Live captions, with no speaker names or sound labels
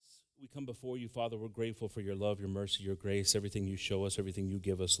come before you, Father, we're grateful for your love, your mercy, your grace, everything you show us, everything you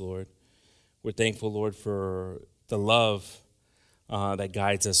give us, Lord. We're thankful, Lord, for the love that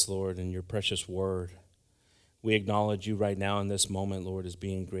guides us, Lord, and your precious word. We acknowledge you right now in this moment, Lord, as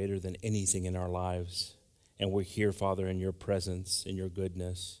being greater than anything in our lives. And we're here, Father, in your presence, in your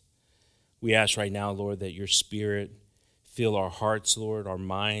goodness. We ask right now, Lord, that your spirit fill our hearts, Lord, our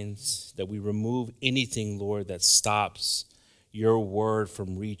minds, that we remove anything, Lord, that stops your word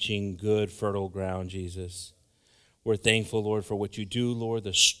from reaching good, fertile ground, Jesus. We're thankful, Lord, for what you do, Lord,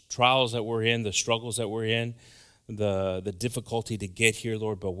 the trials that we're in, the struggles that we're in, the difficulty to get here,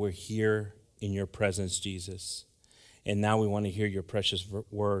 Lord, but we're here in your presence, Jesus. And now we want to hear your precious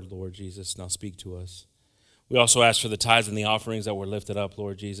word, Lord Jesus. Now speak to us. We also ask for the tithes and the offerings that were lifted up,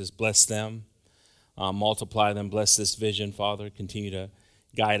 Lord Jesus. Bless them, multiply them, bless this vision, Father. Continue to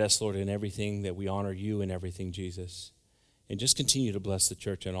guide us, Lord, in everything, that we honor you in everything, Jesus. And just continue to bless the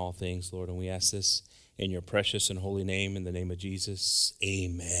church in all things, Lord. And we ask this in your precious and holy name, in the name of Jesus.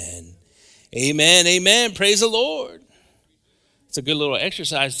 Amen. Amen. Amen. Praise the Lord. It's a good little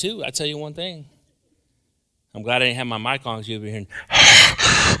exercise, too. I tell you one thing. I'm glad I didn't have my mic on, because you'll be hearing.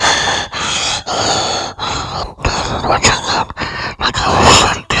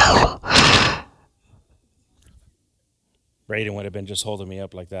 Braden would have been just holding me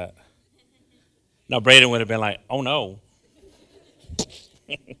up like that. No, Braden would have been like, oh, no.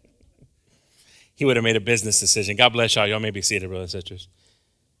 He would have made a business decision. God bless y'all. Y'all may be seated, brothers and sisters.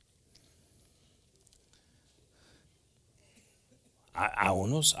 A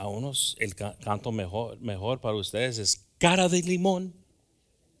unos, el canto mejor para ustedes es cara de limón.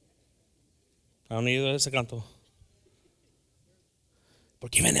 ¿Han oído ese canto? ¿Por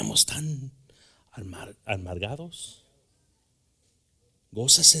qué venimos tan amargados?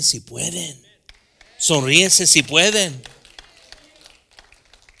 Gózase si pueden. Sonríense si pueden.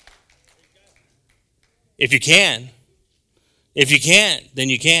 If you can. If you can't, then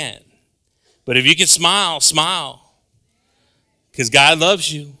you can't. But if you can smile, smile. Because God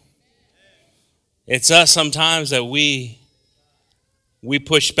loves you. It's us sometimes that we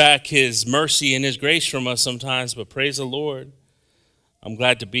push back his mercy and his grace from us sometimes, but praise the Lord. I'm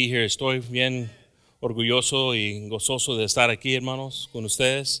glad to be here. Estoy bien orgulloso y gozoso de estar aquí, hermanos, con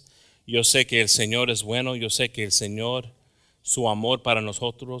ustedes. Yo sé que el Señor es bueno. Yo sé que el Señor, su amor para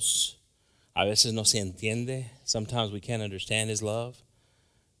nosotros, a veces no se entiende. Sometimes we can't understand his love,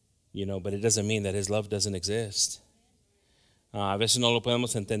 but it doesn't mean that his love doesn't exist. A veces no lo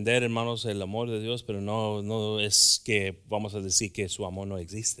podemos entender, hermanos, el amor de Dios, pero no es que vamos a decir que su amor no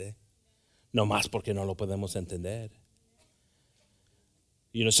existe, no más porque no lo podemos entender.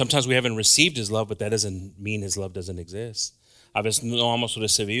 Sometimes we haven't received his love, but that doesn't mean his love doesn't exist. A veces no hemos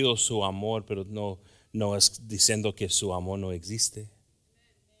recibido su amor, pero no es diciendo que su amor no existe.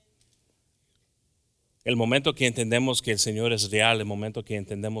 El momento que entendemos que el Señor es real, el momento que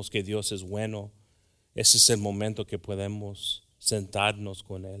entendemos que Dios es bueno, ese es el momento que podemos sentarnos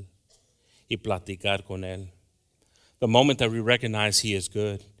con Él y platicar con Él. The moment that we recognize He is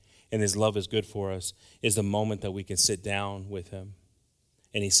good and His love is good for us is the moment that we can sit down with Him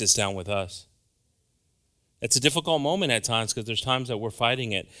and He sits down with us. It's a difficult moment at times because there's times that we're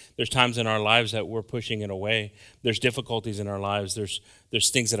fighting it. There's times in our lives that we're pushing it away. There's difficulties in our lives.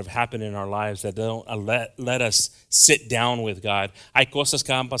 There's things that have happened in our lives that don't let us sit down with God. Hay cosas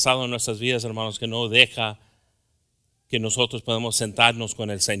que han pasado en nuestras vidas, hermanos, que no deja que nosotros podamos sentarnos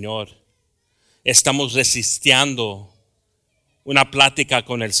con el Señor. Estamos resistiendo una plática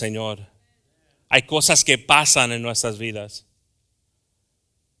con el Señor. Hay cosas que pasan en nuestras vidas.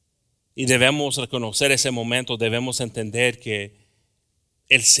 Y debemos reconocer ese momento, debemos entender que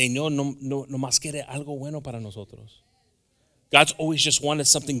el Señor no más quiere algo bueno para nosotros. God's always just wanted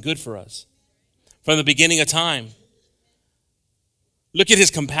something good for us. From the beginning of time. Look at his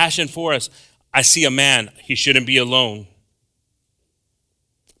compassion for us. I see a man, he shouldn't be alone.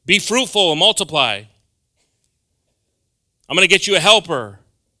 Be fruitful and multiply. I'm going to get you a helper.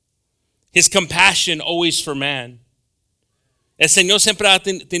 His compassion always for man. El Señor siempre ha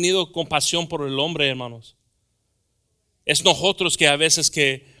tenido compasión por el hombre, hermanos. Es nosotros que a veces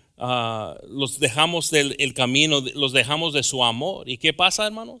que los dejamos del camino, los dejamos de su amor. ¿Y qué pasa,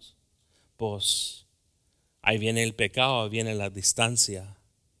 hermanos? Pues ahí viene el pecado, ahí viene la distancia,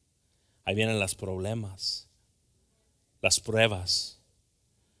 ahí vienen los problemas, las pruebas.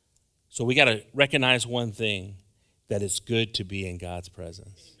 So we got to recognize one thing, that it's good to be in God's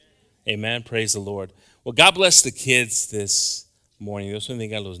presence. Amen. Praise the Lord. Well, God bless the kids this morning. Dios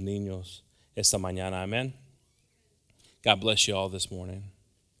bendiga a los niños esta mañana. Amen. God bless you all this morning.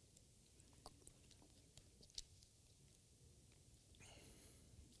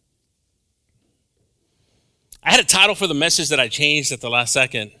 I had a title for the message that I changed at the last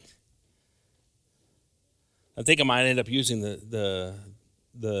second. I think I might end up using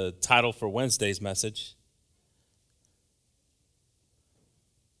the title for Wednesday's message.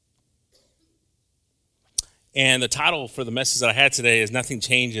 And the title for the message that I had today is Nothing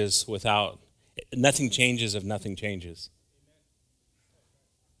Changes if Nothing Changes.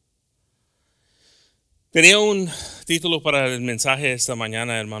 Tenía un título para el mensaje esta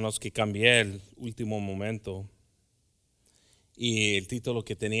mañana, hermanos, que cambié el último momento. Y el título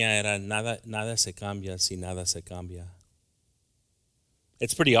que tenía era Nada se cambia si nada se cambia.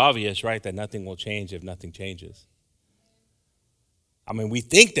 It's pretty obvious, right, that nothing will change if nothing changes. I mean, we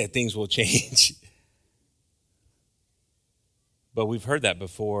think that things will change. But we've heard that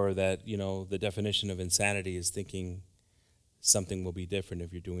before, that, the definition of insanity is thinking something will be different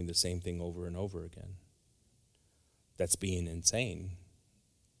if you're doing the same thing over and over again. That's being insane.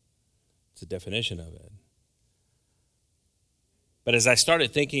 It's a definition of it. But as I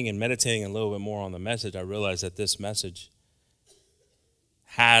started thinking and meditating a little bit more on the message, I realized that this message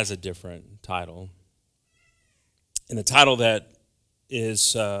has a different title. And the title that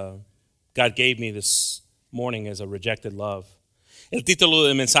is God gave me this morning is A Rejected Love. El título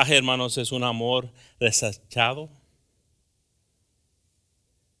del mensaje, hermanos, es Un Amor Rechazado.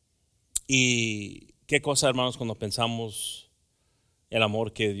 Y qué cosa, hermanos, cuando pensamos el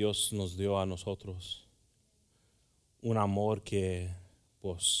amor que Dios nos dio a nosotros. Un amor que,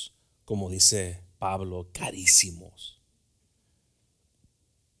 pues, como dice Pablo, carísimos.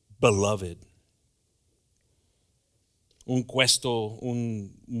 Beloved. Un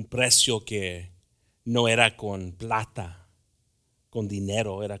precio que no era con plata, con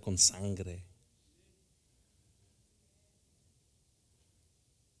dinero, era con sangre.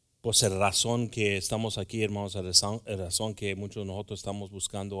 Pues la razón que estamos aquí, hermanos, la razón que muchos de nosotros estamos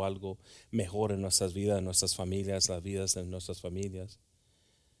buscando algo mejor en nuestras vidas, en nuestras familias, las vidas de nuestras familias,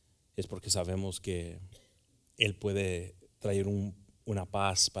 es porque sabemos que Él puede traer una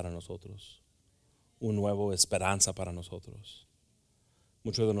paz para nosotros, una nueva esperanza para nosotros.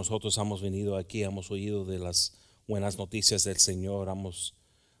 Muchos de nosotros hemos venido aquí, hemos oído de las buenas noticias del Señor,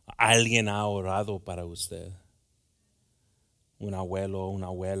 alguien ha orado para usted. Un abuelo, una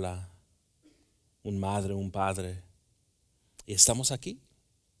abuela, un madre, un padre. Y estamos aquí.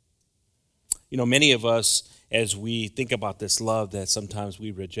 Many of us, as we think about this love that sometimes we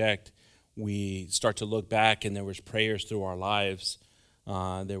reject, we start to look back, and there was prayers through our lives.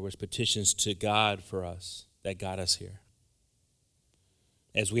 There was petitions to God for us that got us here.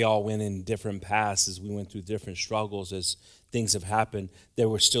 As we all went in different paths, as we went through different struggles, as things have happened, there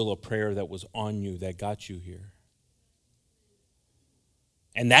was still a prayer that was on you that got you here.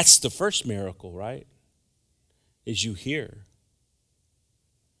 And that's the first miracle, right? Is you here.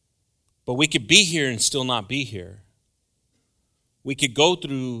 But we could be here and still not be here. We could go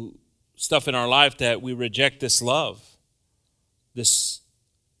through stuff in our life that we reject this love, this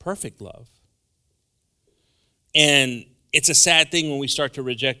perfect love. And it's a sad thing when we start to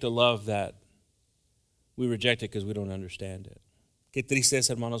reject a love that we reject it because we don't understand it. Qué triste es,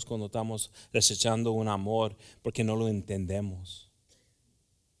 hermanos, cuando estamos desechando un amor porque no lo entendemos.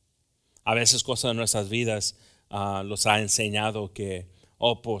 A veces cosas en nuestras vidas los ha enseñado que,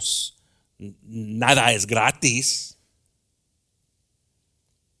 pues, nada es gratis.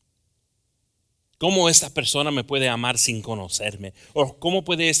 ¿Cómo esta persona me puede amar sin conocerme? ¿O cómo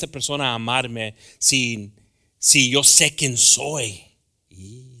puede esta persona amarme si yo sé quién soy?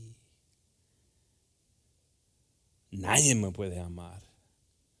 Nadie me puede amar.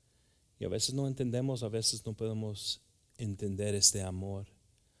 Y a veces no entendemos, a veces no podemos entender este amor.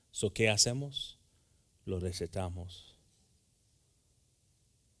 ¿Qué hacemos? Lo rechazamos.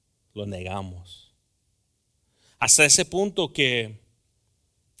 Lo negamos. Hasta ese punto que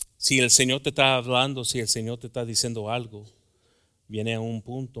si el Señor te está hablando, si el Señor te está diciendo algo, viene a un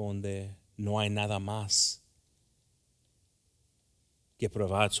punto donde no hay nada más que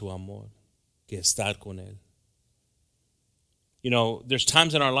probar su amor, que estar con Él. There's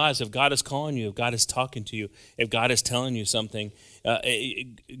times in our lives, if God is calling you, if God is talking to you, if God is telling you something,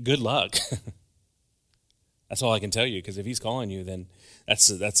 good luck. That's all I can tell you, because if He's calling you, then that's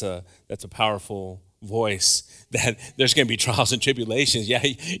a powerful voice. That there's going to be trials and tribulations. Yeah,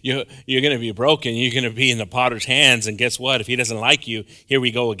 you're going to be broken. You're going to be in the potter's hands, and guess what? If He doesn't like you, here we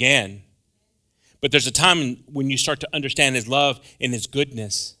go again. But there's a time when you start to understand His love and His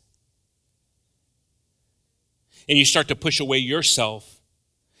goodness. And you start to push away yourself,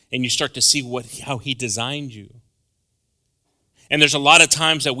 and you start to see how He designed you. And there's a lot of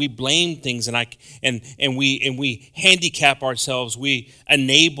times that we blame things, and we handicap ourselves. We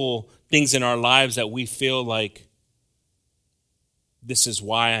enable things in our lives that we feel like this is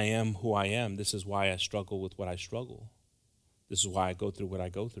why I am who I am. This is why I struggle with what I struggle. This is why I go through what I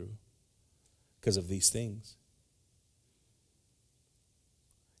go through, because of these things.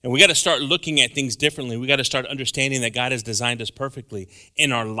 And we got to start looking at things differently. We got to start understanding that God has designed us perfectly,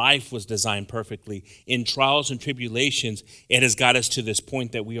 and our life was designed perfectly. In trials and tribulations, it has got us to this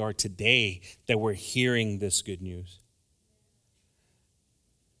point that we are today, that we're hearing this good news.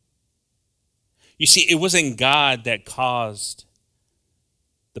 You see, it wasn't God that caused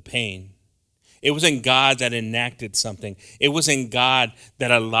the pain. It wasn't God that enacted something. It wasn't God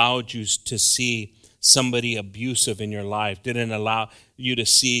that allowed you to see somebody abusive in your life, didn't allow you to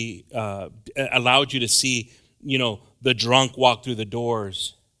see, allowed you to see, the drunk walk through the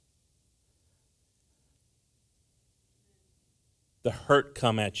doors, the hurt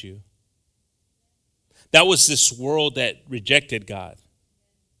come at you. That was this world that rejected God.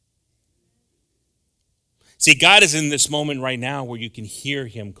 See, God is in this moment right now where you can hear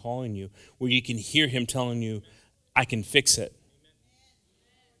him calling you, where you can hear him telling you, I can fix it.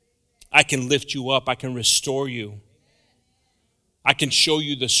 I can lift you up. I can restore you. I can show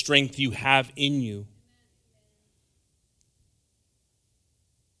you the strength you have in you.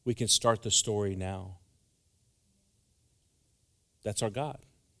 We can start the story now. That's our God.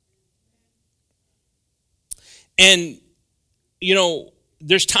 And,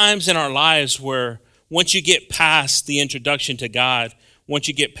 there's times in our lives where once you get past the introduction to God, once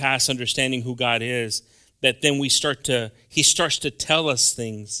you get past understanding who God is, that then he starts to tell us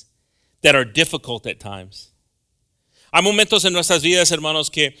things that are difficult at times. Hay momentos en nuestras vidas, hermanos,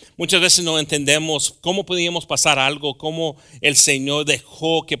 que muchas veces no entendemos cómo podíamos pasar algo, cómo el Señor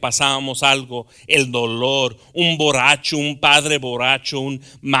dejó que pasáramos algo, el dolor, un borracho, un padre borracho, una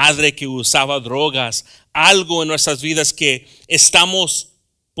madre que usaba drogas, algo en nuestras vidas que estamos,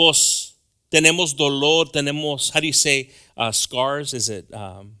 tenemos dolor, tenemos, how do you say, scars? Is it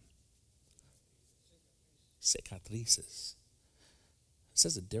cicatrices? It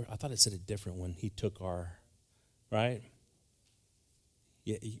says I thought it said it different when he took our, right?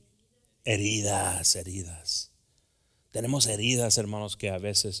 Yeah, heridas. Tenemos heridas, hermanos, que a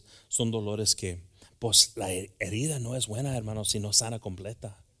veces son dolores que, la herida no es buena, hermanos, si no sana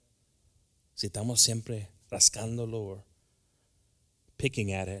completa. Si estamos siempre rascándolo o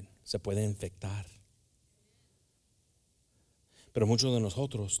picking at it, se puede infectar. Pero muchos de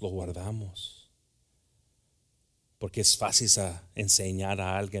nosotros lo guardamos. Porque es fácil enseñar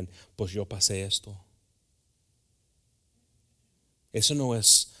a alguien, pues yo pasé esto. Eso no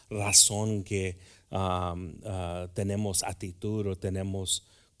es razón que tenemos actitud o tenemos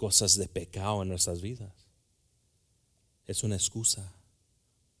cosas de pecado en nuestras vidas. Es una excusa.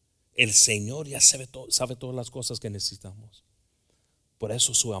 El Señor ya sabe todas las cosas que necesitamos. Por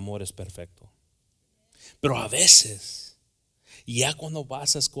eso su amor es perfecto. Pero a veces, ya cuando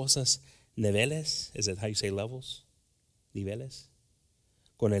pasas cosas, niveles, is it how you say levels? Niveles.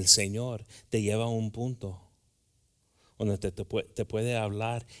 Con el Señor te lleva a un punto donde te puede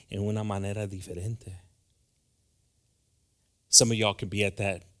hablar en una manera diferente. Some of y'all can be at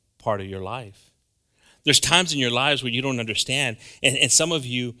that part of your life. There's times in your lives where you don't understand. And some of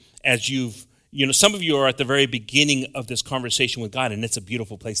you, as some of you are at the very beginning of this conversation with God, and it's a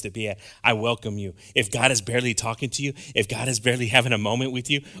beautiful place to be at. I welcome you. If God is barely talking to you, if God is barely having a moment with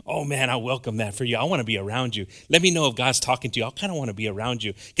you, oh man, I welcome that for you. I want to be around you. Let me know if God's talking to you. I kind of want to be around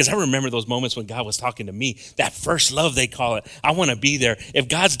you because I remember those moments when God was talking to me. That first love, they call it. I want to be there. If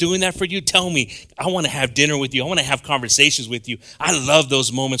God's doing that for you, tell me. I want to have dinner with you. I want to have conversations with you. I love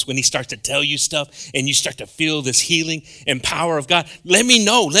those moments when he starts to tell you stuff and you start to feel this healing and power of God. Let me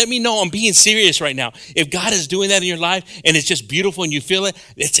know. I'm being serious right now. If God is doing that in your life and it's just beautiful and you feel it,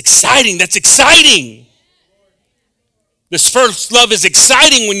 it's exciting. That's exciting. This first love is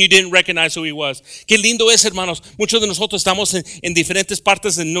exciting when you didn't recognize who he was. Qué lindo es, hermanos. Muchos de nosotros estamos en diferentes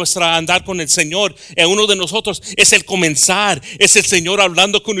partes de nuestra andar con el Señor. Uno de nosotros es el comenzar. Es el Señor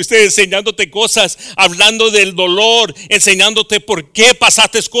hablando con ustedes, enseñándote cosas, hablando del dolor, enseñándote por qué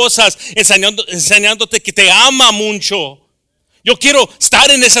pasaste cosas, enseñándote que te ama mucho. Yo quiero estar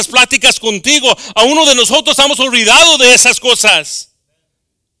en esas pláticas contigo. A uno de nosotros estamos olvidados de esas cosas.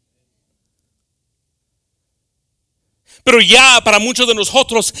 Pero ya para muchos de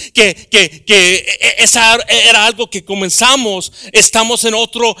nosotros que esa era algo que comenzamos, estamos en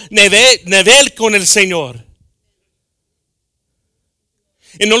otro nivel con el Señor.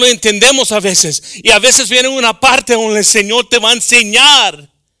 Y no lo entendemos a veces. Y a veces viene una parte donde el Señor te va a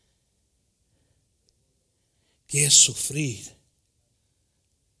enseñar qué es sufrir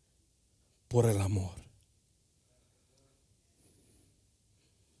por el amor.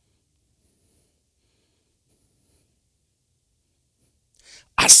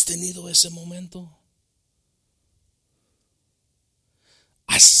 ¿Has tenido ese momento?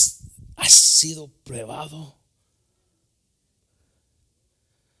 ¿Has sido probado?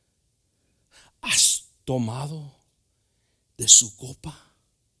 ¿Has tomado de su copa?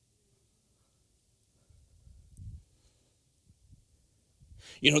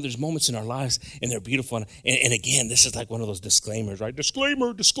 You know, there's moments in our lives, and they're beautiful. And again, this is like one of those disclaimers, right?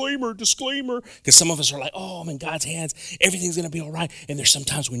 Disclaimer, disclaimer, disclaimer. Because some of us are like, oh, I'm in God's hands. Everything's going to be all right. And there's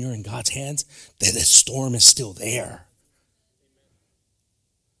sometimes when you're in God's hands, that the storm is still there.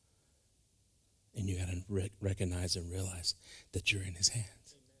 And you got to recognize and realize that you're in his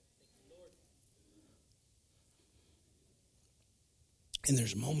hands. And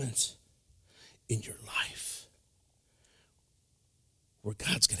there's moments in your life where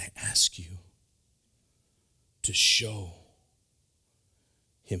God's going to ask you to show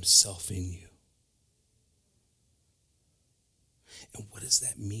himself in you. And what does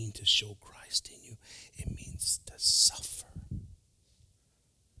that mean, to show Christ in you? It means to suffer.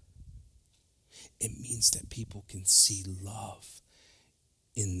 It means that people can see love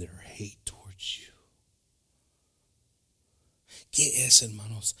in their hate towards you. ¿Qué es,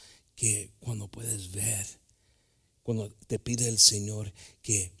 hermanos, que cuando puedes ver, cuando te pide el Señor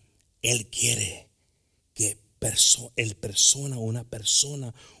que Él quiere que una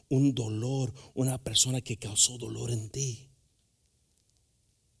persona, un dolor, una persona que causó dolor en ti,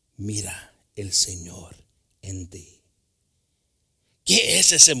 mira el Señor en ti? ¿Qué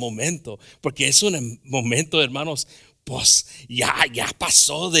es ese momento? Porque es un momento, hermanos, pues ya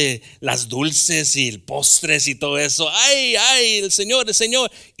pasó de las dulces y el postres y todo eso. Ay, el Señor.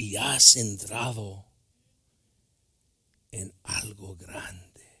 Y has entrado en algo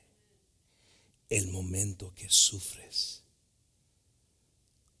grande, el momento que sufres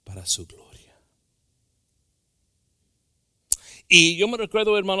para su gloria. Y yo me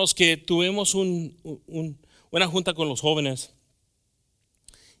recuerdo, hermanos, que tuvimos una junta con los jóvenes,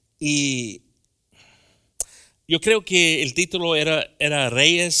 y yo creo que el título era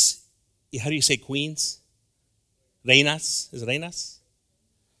Reyes, y how do you say queens? Reinas, ¿es reinas?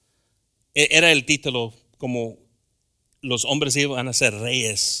 Era el título, como los hombres iban a ser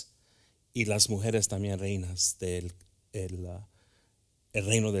reyes y las mujeres también reinas del el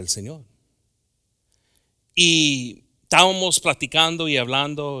reino del Señor. Y estábamos platicando y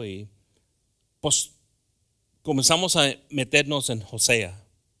hablando, y pues comenzamos a meternos en Hosea.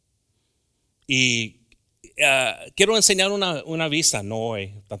 Y quiero enseñar una vista. No,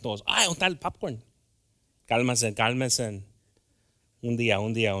 están todos, un tal popcorn. Cálmense. Un día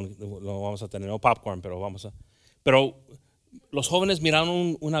lo vamos a tener, no popcorn, pero los jóvenes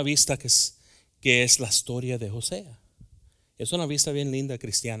miraron una vista que es la historia de Hosea. Es una vista bien linda,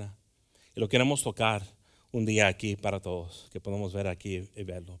 cristiana. Y lo queremos tocar un día aquí para todos, que podamos ver aquí y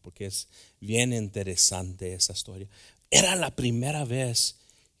verlo, porque es bien interesante esa historia. Era la primera vez.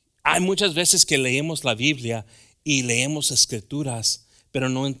 Hay muchas veces que leemos la Biblia y leemos escrituras, pero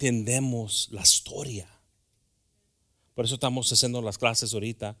no entendemos la historia. Por eso estamos haciendo las clases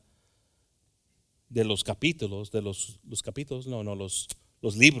ahorita de los capítulos, los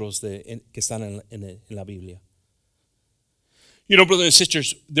libros que están en la Biblia. You know, brothers and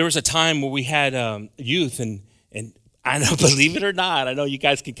sisters, there was a time where we had youth, and I know, believe it or not, I know you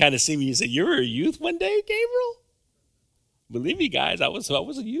guys can kind of see me. You say, you were a youth one day, Gabriel? Believe me, guys, I was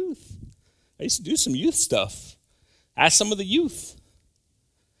a youth. I used to do some youth stuff. Ask some of the youth.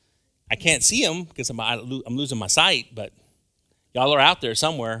 I can't see them because I'm losing my sight, but y'all are out there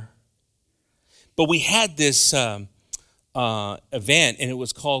somewhere. But we had this event, and it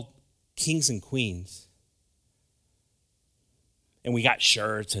was called Kings and Queens. And we got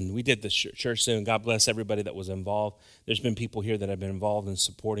shirts, and we did the church thing, and God bless everybody that was involved. There's been people here that have been involved in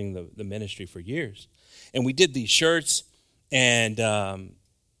supporting the ministry for years. And we did these shirts, and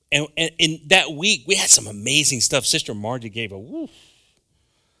in that week, we had some amazing stuff. Sister Margie gave I'll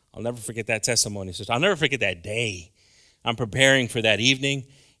never forget that testimony, sister. I'll never forget that day. I'm preparing for that evening,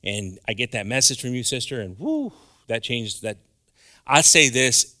 and I get that message from you, sister, and that changed that. I say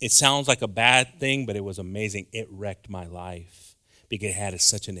this, it sounds like a bad thing, but it was amazing. It wrecked my life because it had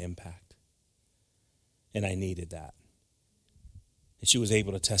such an impact, and I needed that. And she was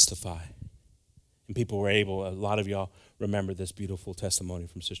able to testify, and people were able, a lot of y'all remember this beautiful testimony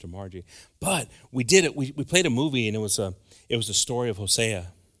from Sister Margie. But we did it, we played a movie, and it was a story of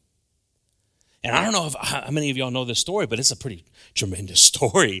Hosea. And I don't know how many of y'all know this story, but it's a pretty tremendous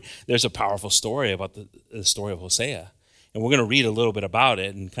story. There's a powerful story about the story of Hosea. And we're going to read a little bit about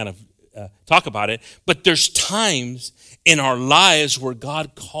it and kind of talk about it. But there's times in our lives where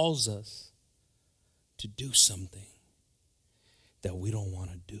God calls us to do something, that we don't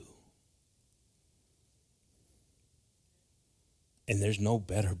want to do. And there's no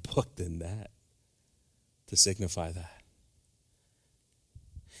better book than that to signify that.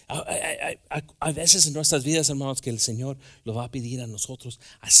 A veces en nuestras vidas, hermanos, que el Señor lo va a pedir a nosotros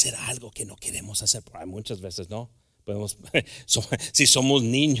hacer algo que no queremos hacer. Muchas veces no. Si somos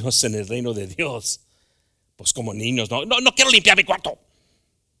niños en el reino de Dios, pues como niños, no quiero limpiar mi cuarto.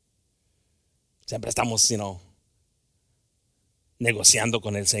 Siempre estamos, negociando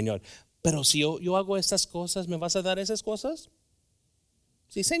con el Señor. Pero si yo hago estas cosas, ¿me vas a dar esas cosas?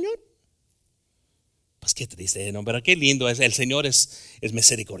 Sí, Señor. Pues qué triste, ¿no? Pero qué lindo es. El Señor es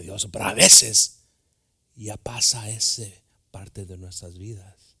misericordioso, pero a veces ya pasa esa parte de nuestras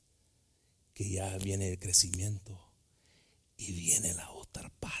vidas, que ya viene el crecimiento y viene la otra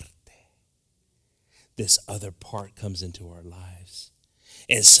parte. This other part comes into our lives.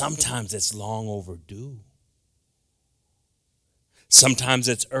 And sometimes it's long overdue. Sometimes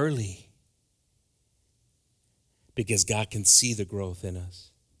it's early, because God can see the growth in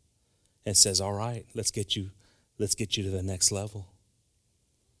us and says, all right, let's get you to the next level.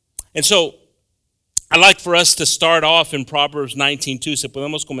 And so I'd like for us to start off in Proverbs 19:2. Si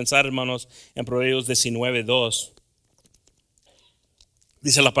podemos comenzar, hermanos, en Proverbios 19:2.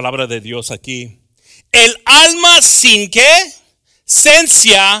 Dice la palabra de Dios aquí: el alma sin ¿qué?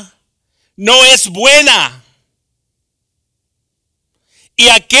 Ciencia no es buena, y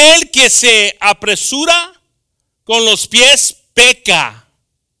aquel que se apresura con los pies peca.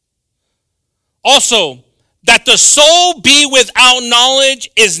 Also, that the soul be without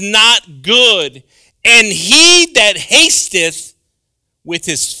knowledge is not good, and he that hasteth with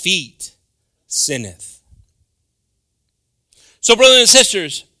his feet sinneth. So, brothers and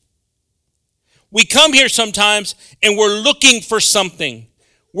sisters, we come here sometimes and we're looking for something.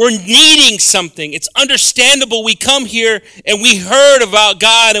 We're needing something. It's understandable. We come here and we heard about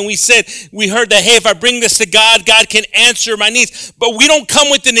God and we heard that, hey, if I bring this to God, God can answer my needs. But we don't come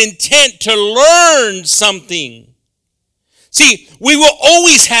with an intent to learn something. See, we will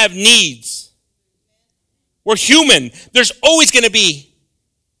always have needs. We're human. There's always going to be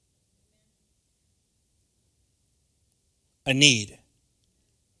a need.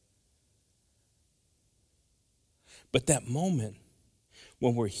 But that moment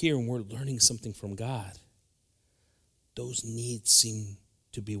when we're here and we're learning something from God, those needs seem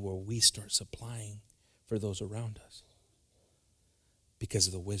to be where we start supplying for those around us because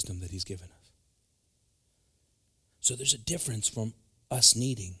of the wisdom that he's given us. So there's a difference from us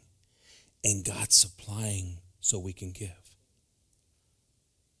needing and God supplying so we can give.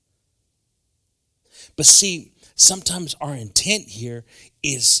 But see, sometimes our intent here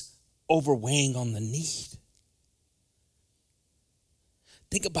is overweighing on the need.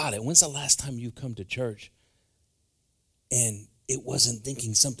 Think about it. When's the last time you come to church and it wasn't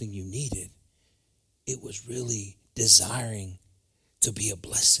thinking something you needed? It was really desiring to be a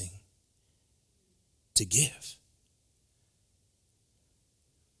blessing, to give.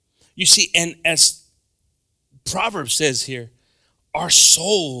 You see, and as Proverbs says here, our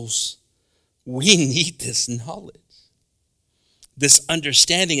souls, we need this knowledge, this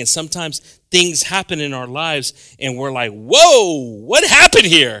understanding. And sometimes things happen in our lives and we're like, whoa, what happened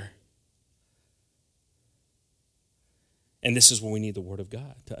here? And this is where we need the Word of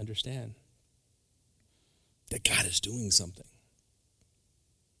God to understand that God is doing something.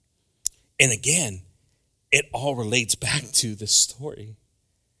 And again, it all relates back to the story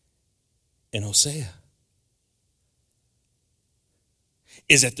in Hosea.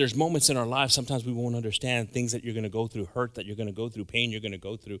 Is that there's moments in our lives, sometimes we won't understand things that you're going to go through, hurt that you're going to go through, pain you're going to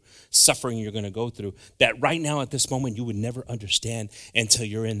go through, suffering you're going to go through, that right now at this moment you would never understand until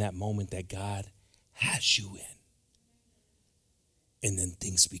you're in that moment that God has you in. And then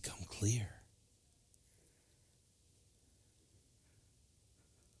things become clear.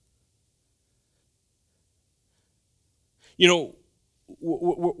 You know,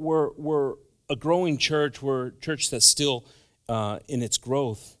 we're a growing church. We're a church that's still in its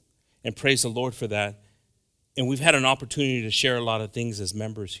growth, and praise the Lord for that. And we've had an opportunity to share a lot of things as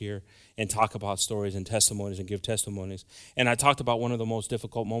members here and talk about stories and testimonies and give testimonies. And I talked about one of the most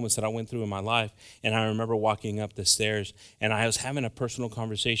difficult moments that I went through in my life. And I remember walking up the stairs and I was having a personal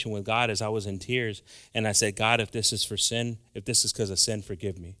conversation with God as I was in tears. And I said, God, if this is for sin, if this is because of sin,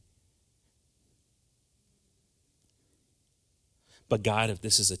 forgive me. But God, if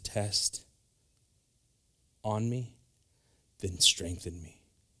this is a test on me, then strengthen me.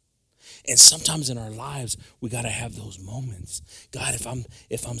 And sometimes in our lives, we got to have those moments. God,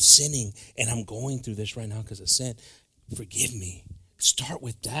 if I'm sinning and I'm going through this right now because of sin, forgive me. Start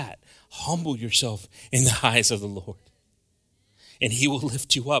with that. Humble yourself in the eyes of the Lord. and he will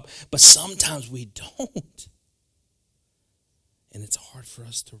lift you up. But sometimes we don't. And it's hard for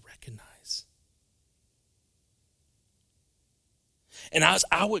us to recognize. And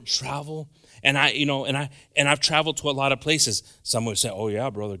I would travel, and I've traveled to a lot of places. Some would say, "Oh yeah,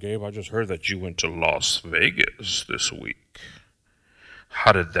 Brother Gabe, I just heard that you went to Las Vegas this week.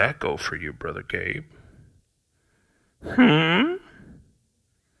 How did that go for you, Brother Gabe?"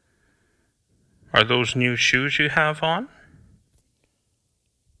 Are those new shoes you have on?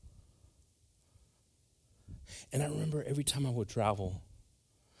 And I remember every time I would travel,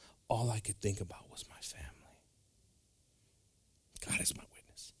 all I could think about was my family. God is my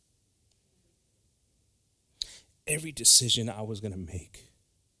witness. Every decision I was going to make,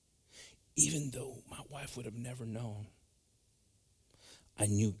 even though my wife would have never known, I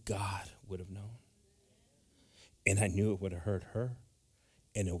knew God would have known. And I knew it would have hurt her,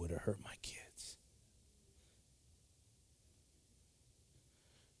 and it would have hurt my kids.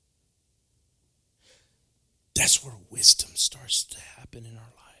 That's where wisdom starts to happen in our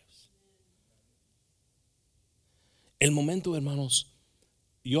lives. El momento, hermanos,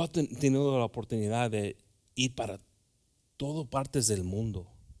 yo he tenido la oportunidad de ir para todas partes del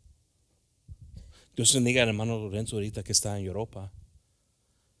mundo. Dios bendiga al hermano Lorenzo ahorita que está en Europa.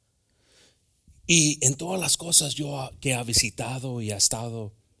 Y en todas las cosas yo que he visitado y he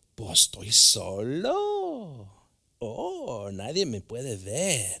estado, pues estoy solo. Oh, nadie me puede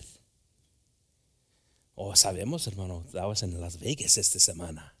ver. Oh, sabemos, hermano, estabas en Las Vegas esta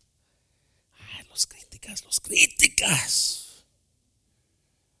semana. Ay, los críticas.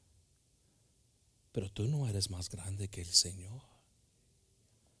 Pero tú no eres más grande que el Señor.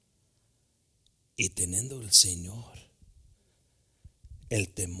 Y teniendo el Señor,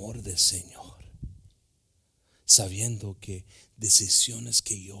 el temor del Señor, sabiendo que decisiones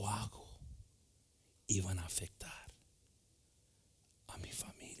que yo hago iban a afectar a mi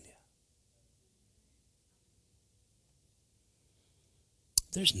familia.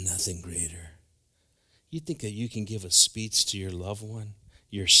 There's nothing greater. You think that you can give a speech to your loved one,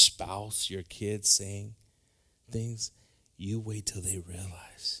 your spouse, your kids, saying things? You wait till they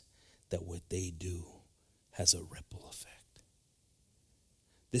realize that what they do has a ripple effect.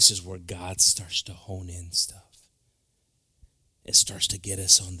 This is where God starts to hone in stuff. It starts to get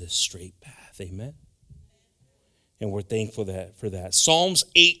us on this straight path. Amen? And we're thankful for that. Psalms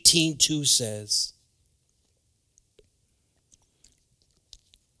 18:2 says,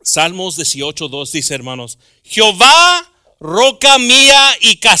 Salmos 18:2 dice, hermanos, Jehová, roca mía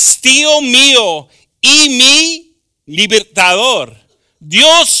y castillo mío y mi libertador,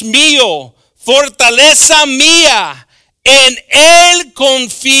 Dios mío, fortaleza mía, en él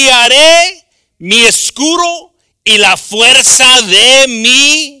confiaré, mi escudo y la fuerza de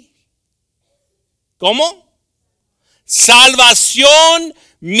mi, ¿cómo? Salvación,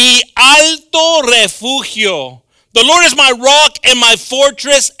 mi alto refugio. The Lord is my rock and my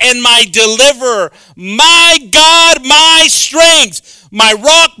fortress and my deliverer. My God, my strength. My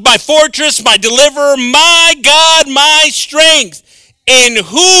rock, my fortress, my deliverer. My God, my strength. In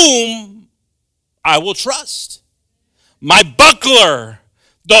whom I will trust. My buckler,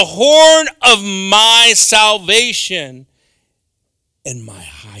 the horn of my salvation, and my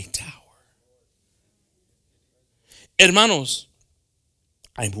high tower. Hermanos,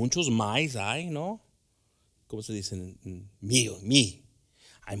 hay muchos más, ¿no? ¿Cómo se dice? Mío, mí.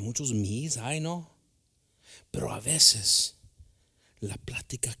 Hay muchos mis, ¿no? Pero a veces la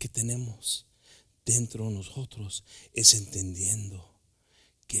plática que tenemos dentro de nosotros es entendiendo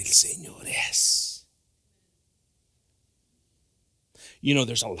que el Señor es.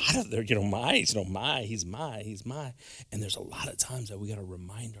 There's a lot of there, he's my. And there's a lot of times that we got to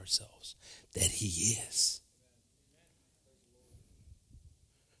remind ourselves that he is.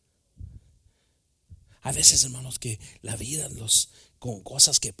 A veces, hermanos, que la vida, con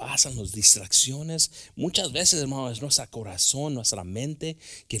cosas que pasan, las distracciones, muchas veces, hermanos, es nuestro corazón, nuestra mente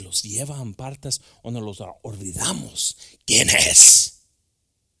que los lleva a partes donde los olvidamos quién es.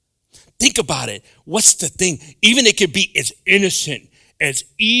 Think about it. What's the thing? Even it could be as innocent, as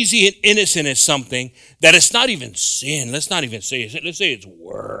easy and innocent as something that it's not even sin. Let's not even say it. Let's say it's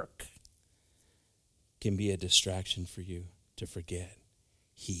work. Can be a distraction for you to forget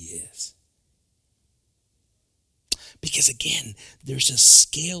he is. Because again, there's a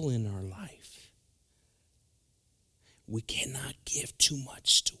scale in our life. We cannot give too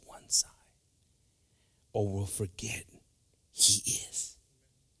much to one side, or we'll forget he is.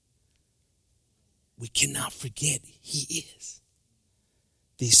 We cannot forget he is.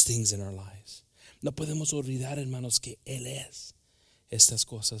 These things in our lives. No podemos olvidar, hermanos, que él es estas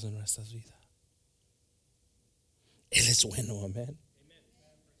cosas en nuestras vidas. Él es bueno, amén.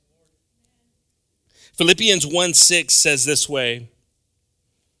 Philippians 1:6 says this way.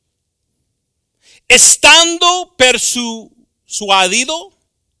 Estando persuadido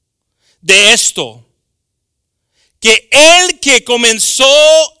de esto, que el que comenzó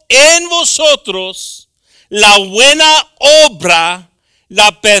en vosotros la buena obra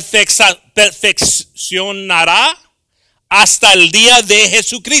la perfeccionará hasta el día de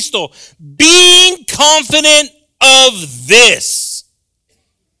Jesucristo. Being confident of this.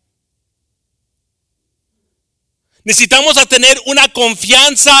 Necesitamos a tener una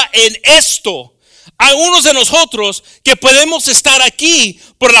confianza en esto. Hay unos de nosotros que podemos estar aquí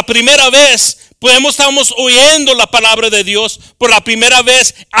por la primera vez. Estamos oyendo la palabra de Dios por la primera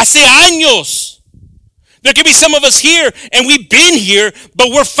vez hace años. There could be some of us here and we've been here,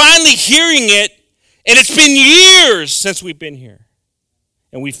 but we're finally hearing it. And it's been years since we've been here.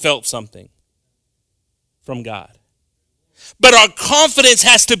 And we felt something from God. But our confidence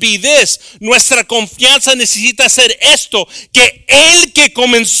has to be this. Nuestra confianza necesita ser esto. Que el que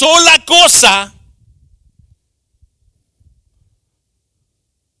comenzó la cosa.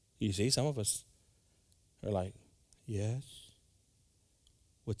 You see, some of us are like, yes.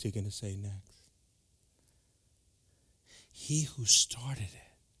 What's he going to say next? He who started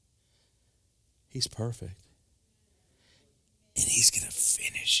it, he's perfect. And he's going to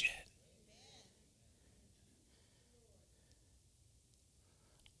finish it.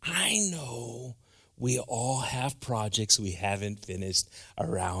 I know we all have projects we haven't finished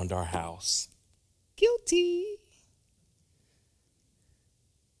around our house. Guilty.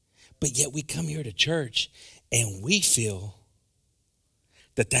 But yet we come here to church and we feel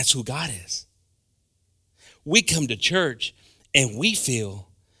that that's who God is. We come to church and we feel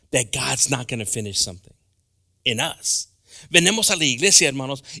that God's not going to finish something in us. Venimos a la iglesia,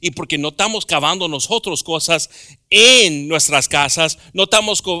 hermanos, y porque no estamos cavando nosotros cosas en nuestras casas, no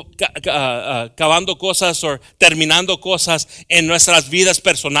estamos cavando cosas o terminando cosas en nuestras vidas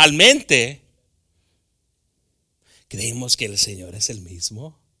personalmente, creemos que el Señor es el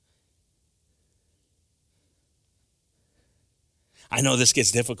mismo. I know this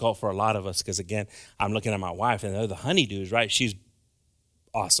gets difficult for a lot of us because, again, I'm looking at my wife and they're the honeydews, right? She's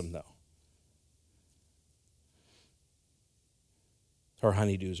awesome, though. Her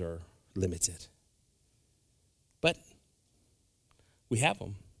honeydews are limited. But we have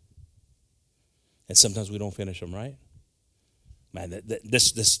them. And sometimes we don't finish them, right? Man,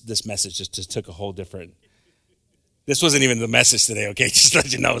 this message just took a whole different... This wasn't even the message today, okay? Just to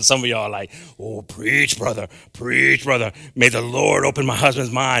let you know, some of y'all are like, oh, preach, brother. May the Lord open my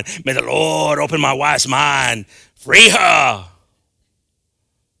husband's mind. May the Lord open my wife's mind. Free her.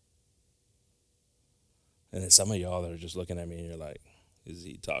 And then some of y'all that are just looking at me and you're like, is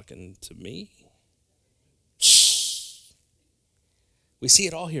he talking to me? We see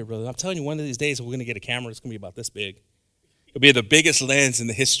it all here, brother. I'm telling you, one of these days we're going to get a camera. It's going to be about this big. It'll be the biggest lens in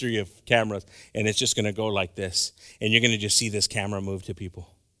the history of cameras, and it's just going to go like this. And you're going to just see this camera move to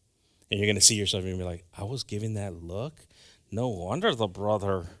people. And you're going to see yourself and you're going to be like, I was giving that look? No wonder the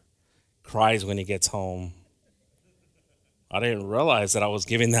brother cries when he gets home. I didn't realize that I was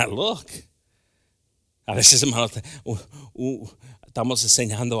giving that look. A veces, hermanos, estamos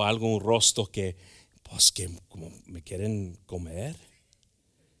enseñando algo, un rostro que, pues, que como me quieren comer.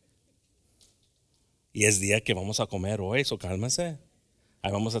 Y es día que vamos a comer hoy, so cálmense.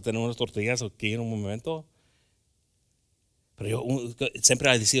 Ahí vamos a tener unas tortillas aquí en un momento. Pero yo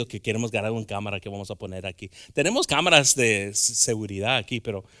siempre he decidido que queremos ganar una cámara que vamos a poner aquí. Tenemos cámaras de seguridad aquí,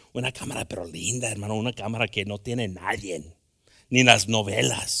 pero una cámara pero linda, hermano. Una cámara que no tiene nadie, ni las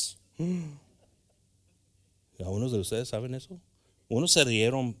novelas. ¿Algunos de ustedes saben eso? Unos se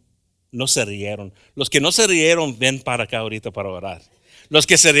rieron, no se rieron. Los que no se rieron, ven para acá ahorita para orar. Los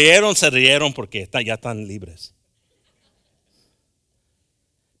que se rieron porque ya están libres.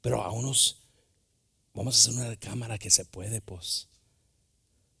 Pero a unos vamos a hacer una cámara que se puede, pues,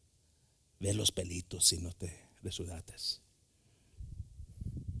 ver los pelitos si no te desnudates.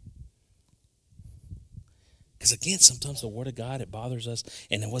 Because again, sometimes the word of God, it bothers us,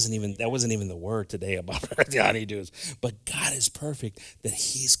 and that wasn't even the word today about the honeydews. But God is perfect that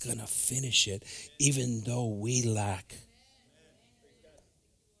He's gonna finish it, even though we lack.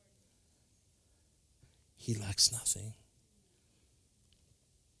 He lacks nothing.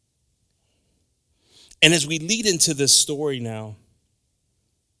 And as we lead into this story now,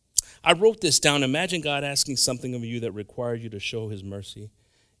 I wrote this down. Imagine God asking something of you that required you to show His mercy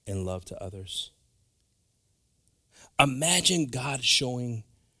and love to others. Imagine God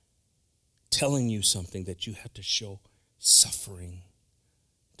telling you something that you have to show suffering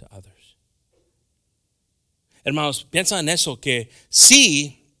to others. Hermanos, piensa en eso, que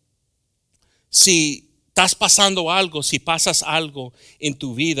si estás pasando algo, si pasas algo en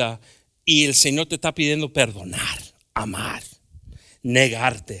tu vida y el Señor te está pidiendo perdonar, amar,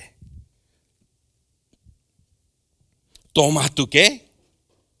 negarte, toma tu ¿qué?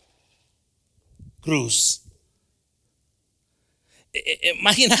 Cruz.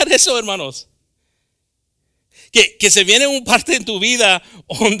 Imaginar eso, hermanos. Que se viene un parte en tu vida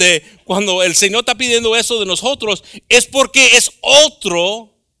donde cuando el Señor está pidiendo eso de nosotros es porque es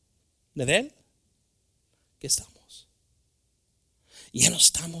otro de Él que estamos. Ya no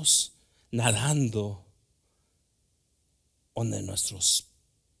estamos nadando donde nuestros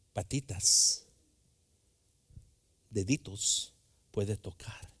patitas, deditos puede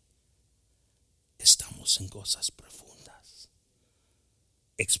tocar. Estamos en cosas profundas,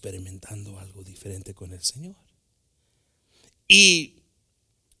 experimentando algo diferente con el Señor. Y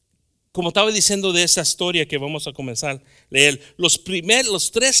como estaba diciendo de esa historia que vamos a comenzar a leer, los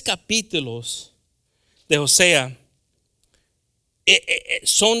 3 capítulos de Hosea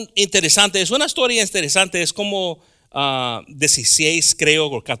son interesantes. Es una historia interesante. Es como 16, creo,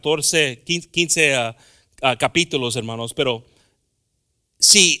 o 14, 15 capítulos, hermanos. Pero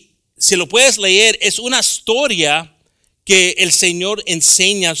si lo puedes leer, es una historia que el Señor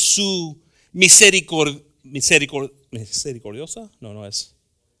enseña su misericordiosa, no es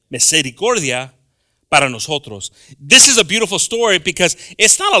misericordia para nosotros. This is a beautiful story because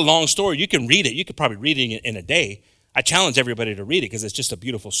it's not a long story. You can read it. You could probably read it in a day. I challenge everybody to read it because it's just a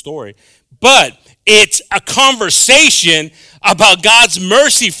beautiful story. But it's a conversation about God's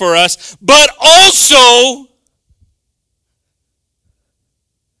mercy for us, but also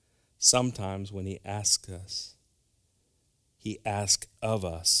sometimes when He asks us, He asks of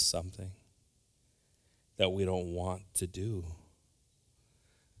us something that we don't want to do.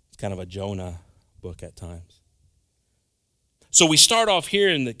 It's kind of a Jonah book at times. So we start off here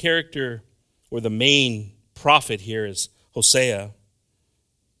in the character, or the main prophet here is Hosea.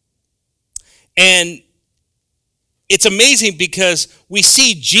 And it's amazing because we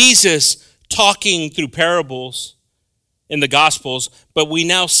see Jesus talking through parables in the Gospels, but we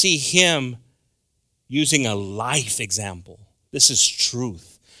now see Him using a life example. This is truth.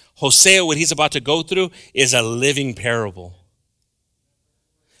 Hosea, what he's about to go through, is a living parable.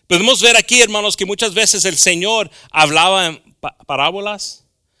 Podemos ver aquí, hermanos, que muchas veces el Señor hablaba en parábolas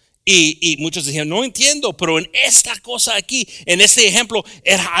y muchos decían, no entiendo, pero en esta cosa aquí, en este ejemplo,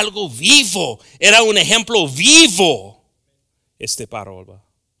 era algo vivo, era un ejemplo vivo, este parábola.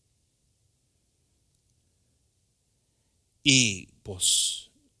 Y pues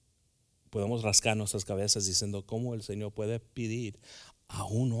podemos rascar nuestras cabezas diciendo cómo el Señor puede pedir a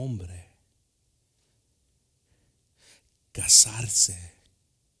un hombre casarse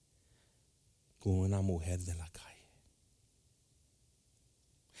con una mujer de la calle.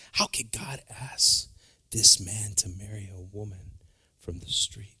 How could God ask this man to marry a woman from the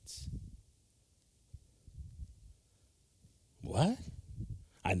streets? What?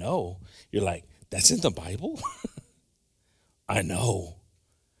 I know. You're like, that's in the Bible? I know.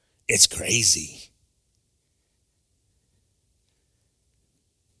 It's crazy.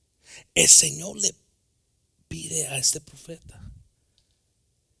 El Señor le pide a este profeta.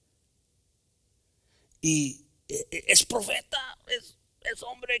 Y es profeta, es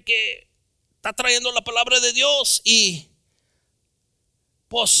hombre que está trayendo la palabra de Dios. Y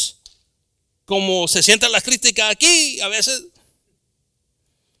pues, como se siente la crítica aquí, a veces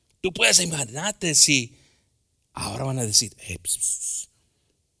tú puedes imaginarte si ahora van a decir, hey,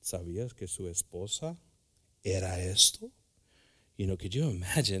 ¿sabías que su esposa era esto? Could you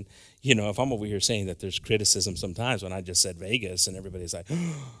imagine, if I'm over here saying that there's criticism sometimes when I just said Vegas and everybody's like,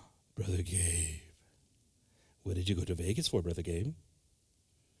 oh, Brother Gabe, what did you go to Vegas for, Brother Gabe?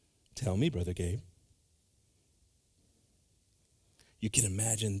 Tell me, Brother Gabe. You can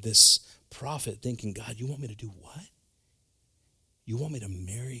imagine this prophet thinking, God, you want me to do what? You want me to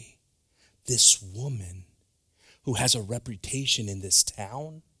marry this woman who has a reputation in this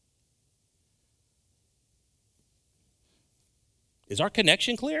town? Is our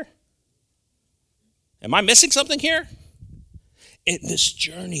connection clear? Am I missing something here? In this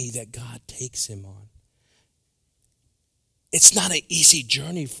journey that God takes him on, it's not an easy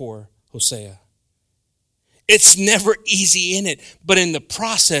journey for Hosea. It's never easy in it, but in the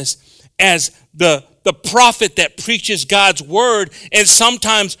process, as the prophet that preaches God's word, and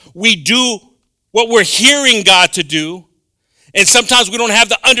sometimes we do what we're hearing God to do, and sometimes we don't have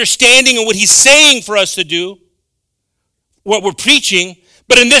the understanding of what He's saying for us to do, what we're preaching,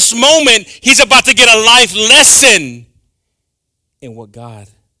 but in this moment, he's about to get a life lesson in what God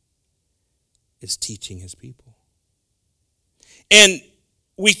is teaching his people. And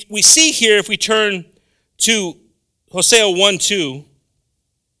we see here, if we turn to Hosea 1:2,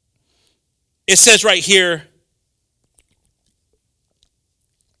 it says right here,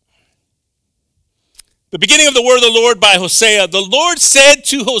 the beginning of the word of the Lord by Hosea. The Lord said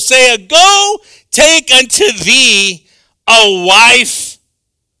to Hosea, go take unto thee a wife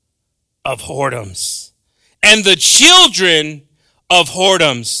of whoredoms, and the children of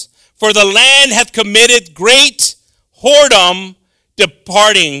whoredoms, for the land hath committed great whoredom,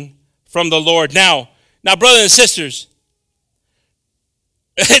 departing from the Lord. Now, brothers and sisters,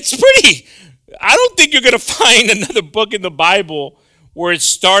 it's pretty, I don't think you're going to find another book in the Bible where it's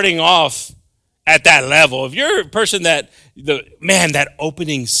starting off at that level. If you're a person that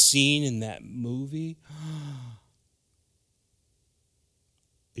opening scene in that movie,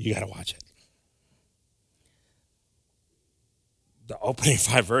 you got to watch it. The opening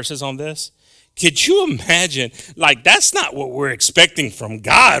 5 verses on this, could you imagine? Like, that's not what we're expecting from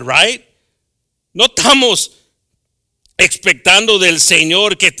God, right? No estamos expectando del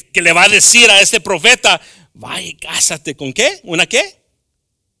Señor que le va a decir a este profeta, vaya y cásate con qué? ¿Una qué?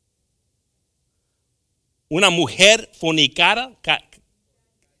 Una mujer fornicaria.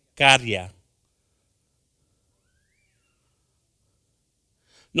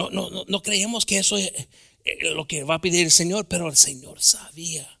 No creemos que eso es lo que va a pedir el Señor, pero el Señor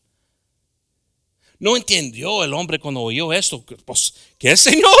sabía. No entendió el hombre cuando oyó esto. Pues, ¿qué,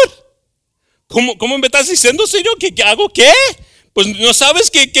 Señor? ¿Cómo me estás diciendo, Señor? ¿Que hago qué? Pues no sabes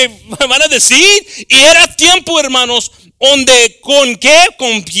qué me van a decir. Y era tiempo, hermanos, donde con qué,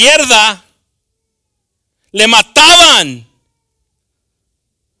 con pierda, le mataban.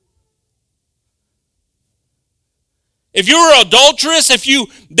 If you were adulterous,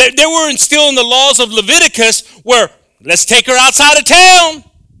 they were still in the laws of Leviticus where let's take her outside of town.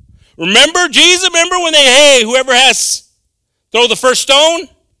 Remember Jesus? Remember when whoever has, throw the first stone?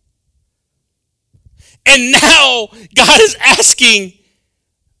 And now God is asking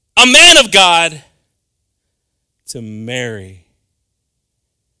a man of God to marry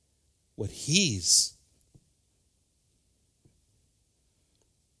what he's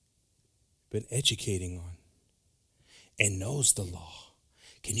been educating on and knows the law.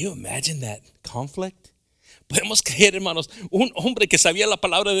 Can you imagine that conflict? Podemos creer, hermanos, un hombre que sabía la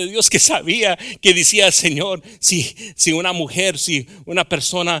palabra de Dios, que sabía, que decía, Señor, si una mujer, si una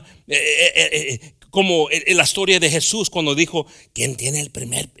persona, como en la historia de Jesús cuando dijo, ¿quién tiene el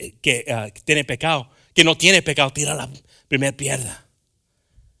primer, que tiene pecado? Que no tiene pecado, tira la primer piedra.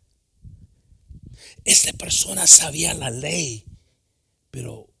 Esta persona sabía la ley,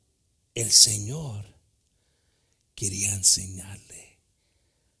 pero el Señor quería enseñarle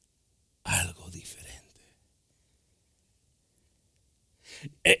algo diferente.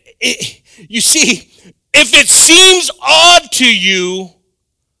 You see, if it seems odd to you,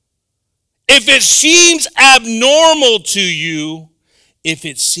 if it seems abnormal to you, if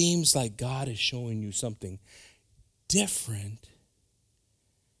it seems like God is showing you something different,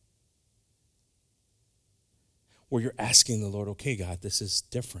 where you're asking the Lord, okay, God, this is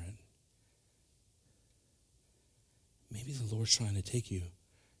different. Maybe the Lord's trying to take you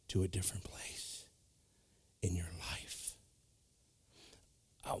to a different place in your life.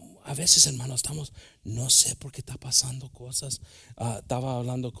 A veces, hermanos, no sé por qué está pasando cosas. Estaba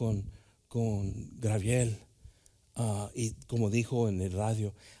hablando con Gabriel y como dijo en el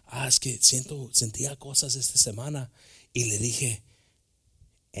radio, es que sentía cosas esta semana y le dije,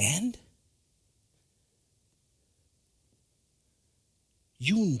 and?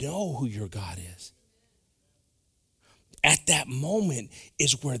 You know who your God is. At that moment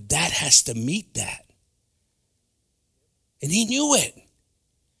is where that has to meet that. And he knew it.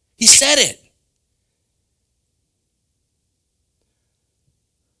 He said it.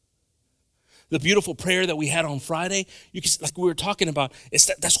 The beautiful prayer that we had on Friday, like we were talking about,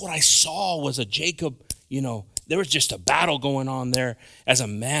 that's what I saw was a Jacob, there was just a battle going on there as a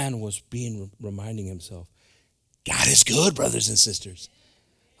man was reminding himself, God is good, brothers and sisters.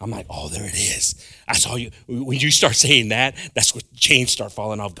 I'm like, oh, there it is. I saw you. When you start saying that, that's when chains start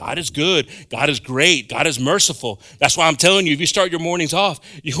falling off. God is good. God is great. God is merciful. That's why I'm telling you, if you start your mornings off,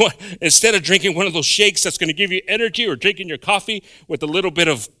 instead of drinking one of those shakes that's going to give you energy or drinking your coffee with a little bit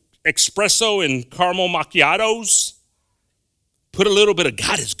of espresso and caramel macchiatos, put a little bit of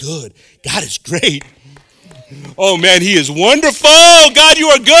God is good. God is great. Oh, man, he is wonderful. God, you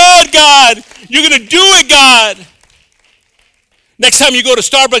are good, God. You're going to do it, God. Next time you go to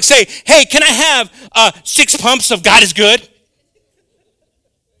Starbucks, say, hey, can I have 6 pumps of God is good?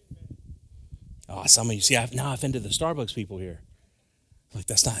 Oh, some of you, see, I've offended the Starbucks people here. Like,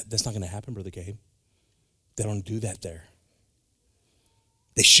 that's not going to happen, Brother Gabe. They don't do that there.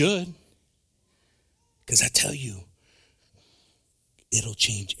 They should. Because I tell you, it'll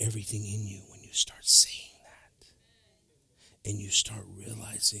change everything in you when you start seeing that. And you start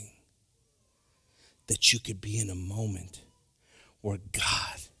realizing that you could be in a moment where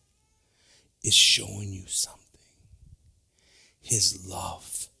God is showing you something. His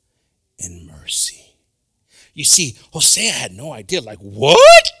love and mercy. You see, Hosea had no idea. Like,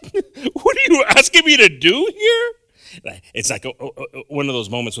 what? What are you asking me to do here? It's like one of those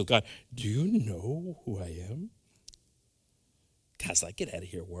moments with God. Do you know who I am? God's like, get out of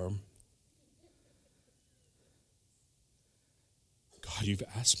here, worm. God, you've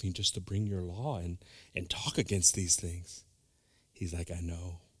asked me just to bring your law and talk against these things. He's like, I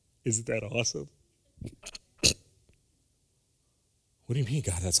know. Isn't that awesome? What do you mean,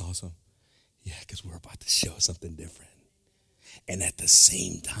 God, that's awesome? Yeah, because we're about to show something different. And at the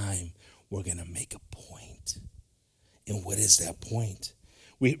same time, we're going to make a point. And what is that point?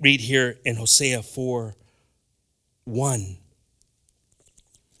 We read here in Hosea 4:1.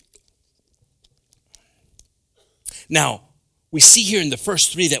 Now, we see here in the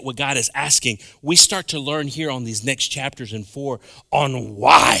first 3 that what God is asking, we start to learn here on these next chapters in 4 on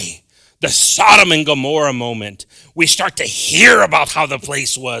why the Sodom and Gomorrah moment. We start to hear about how the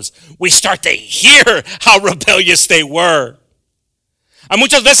place was. We start to hear how rebellious they were. Hay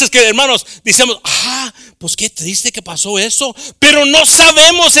muchas veces que, hermanos, decimos, pues qué triste que pasó eso, pero no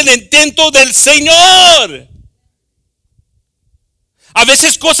sabemos el intento del Señor. A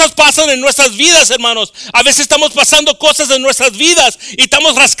veces cosas pasan en nuestras vidas, hermanos. A veces estamos pasando cosas en nuestras vidas y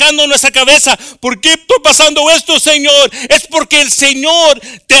estamos rascando nuestra cabeza. ¿Por qué está pasando esto, Señor? Es porque el Señor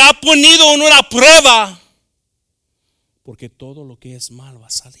te ha ponido en una prueba. Porque todo lo que es mal va a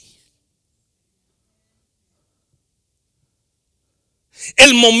salir.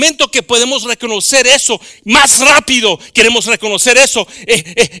 El momento que podemos reconocer eso, más rápido queremos reconocer eso,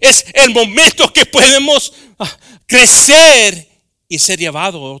 es el momento que podemos crecer y ser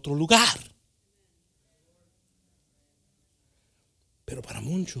llevado a otro lugar. Pero para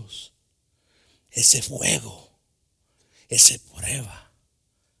muchos, ese fuego, esa prueba,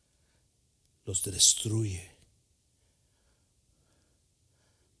 los destruye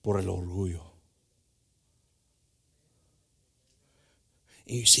por el orgullo.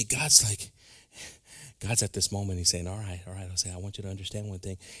 And you see, God's at this moment, he's saying, all right, I want you to understand one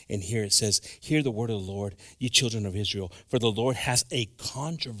thing. And here it says, hear the word of the Lord, ye children of Israel, for the Lord has a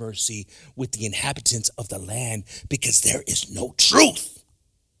controversy with the inhabitants of the land, because there is no truth,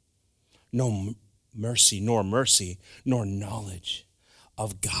 no mercy, nor knowledge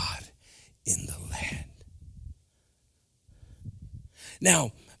of God in the land.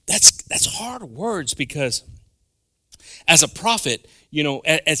 Now, that's hard words, because as a prophet, you know,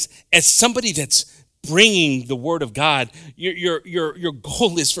 as somebody that's bringing the word of God, your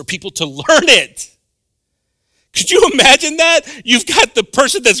goal is for people to learn it. Could you imagine that? You've got the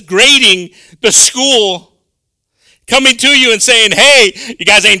person that's grading the school coming to you and saying, hey, you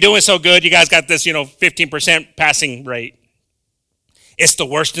guys ain't doing so good. You guys got this, 15% passing rate. It's the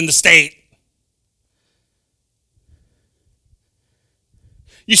worst in the state.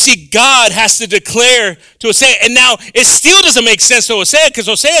 You see, God has to declare to Hosea, and now it still doesn't make sense to Hosea, because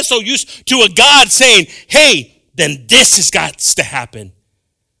Hosea is so used to a God saying, hey, then this has got to happen.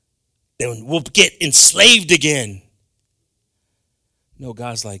 Then we'll get enslaved again. No,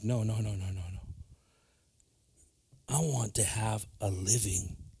 God's like, no. I want to have a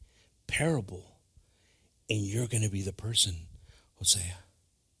living parable, and you're going to be the person, Hosea.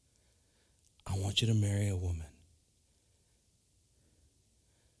 I want you to marry a woman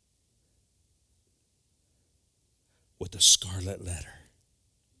with a scarlet letter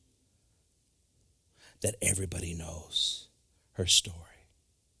that everybody knows her story.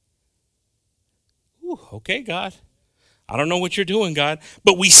 Ooh, okay, God. I don't know what you're doing, God.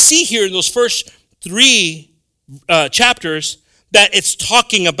 But we see here in those first 3 chapters that it's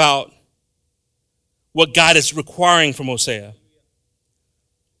talking about what God is requiring from Hosea.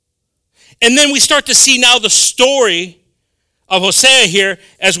 And then we start to see now the story of Hosea here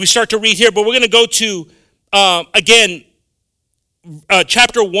as we start to read here. But we're going to go to again,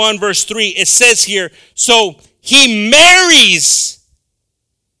 chapter 1, verse 3, it says here, so he marries,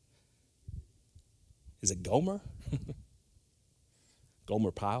 is it Gomer?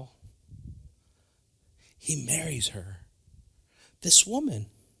 Gomer Pyle? He marries her, this woman.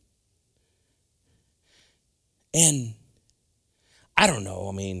 And I don't know,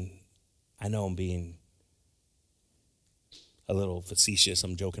 I know I'm being a little facetious,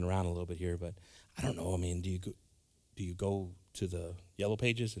 I'm joking around a little bit here, but I don't know. Do you go to the Yellow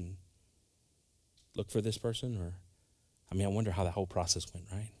Pages and look for this person? Or, I wonder how that whole process went,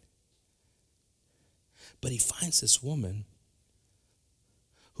 right? But he finds this woman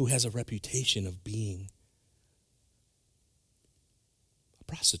who has a reputation of being a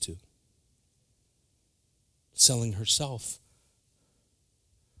prostitute, selling herself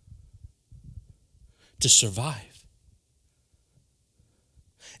to survive.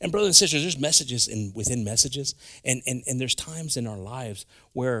 And brothers and sisters, there's messages within messages, and there's times in our lives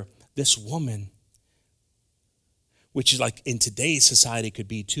where this woman, which is like in today's society could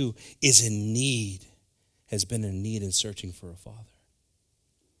be too, is in need, has been in need and searching for a father.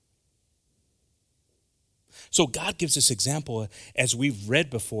 So God gives this example, as we've read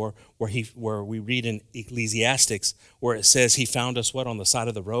before, where we read in Ecclesiastes, where it says he found us, on the side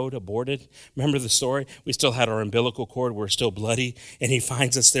of the road, aborted. Remember the story? We still had our umbilical cord. We're still bloody. And he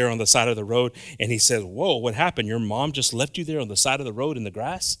finds us there on the side of the road. And he says, whoa, what happened? Your mom just left you there on the side of the road in the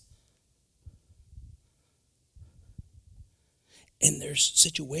grass? And there's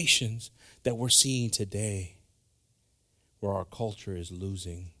situations that we're seeing today where our culture is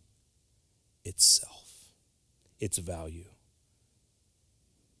losing itself, its value.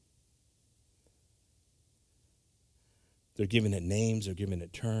 They're giving it names, they're giving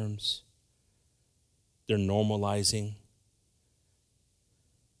it terms. They're normalizing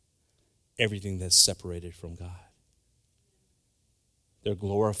everything that's separated from God. They're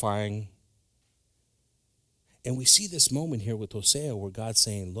glorifying. And we see this moment here with Hosea where God's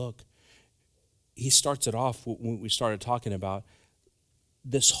saying, look, he starts it off when we started talking about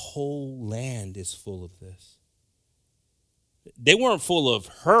this whole land is full of this. They weren't full of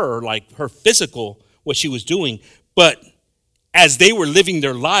her, like her physical, what she was doing, but as they were living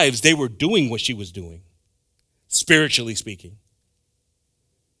their lives, they were doing what she was doing, spiritually speaking.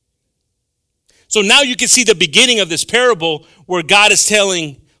 So now you can see the beginning of this parable where God is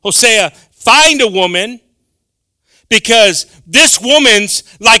telling Hosea, find a woman, because this woman's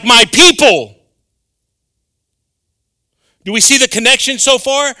like my people. Do we see the connection so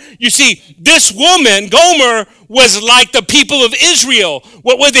far? You see, this woman, Gomer, was like the people of Israel.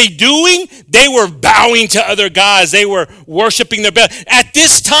 What were they doing? They were bowing to other gods. They were worshiping their God. At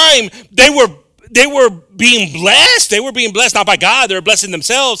this time, they were being blessed. They were being blessed not by God. They were blessing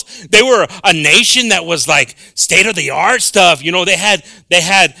themselves. They were a nation that was like state of the art stuff. You know, they had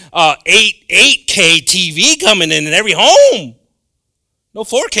 8K TV coming in every home. No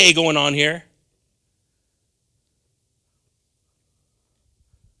 4K going on here.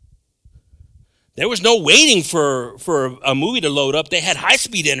 There was no waiting for a movie to load up. They had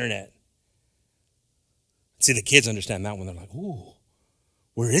high-speed internet. See, the kids understand that one. They're like, ooh,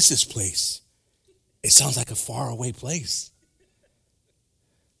 where is this place? It sounds like a faraway place.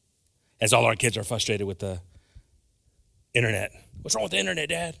 As all our kids are frustrated with the internet. What's wrong with the internet,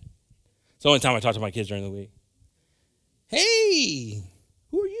 Dad? It's the only time I talk to my kids during the week. Hey,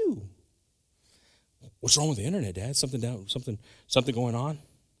 who are you? What's wrong with the internet, Dad? Something going on?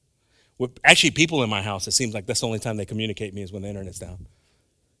 Actually, people in my house, it seems like that's the only time they communicate with me is when the internet's down.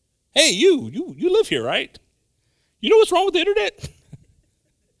 Hey, you live here, right? You know what's wrong with the internet?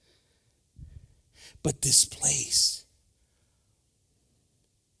 But this place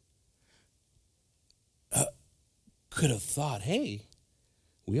could have thought, hey,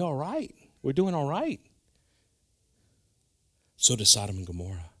 we all right. We're doing all right. So did Sodom and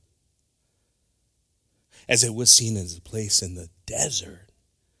Gomorrah. As it was seen as a place in the desert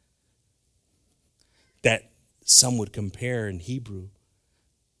that some would compare in Hebrew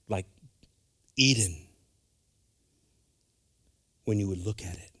like Eden when you would look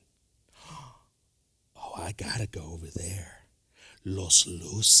at it. Oh, I gotta go over there. Los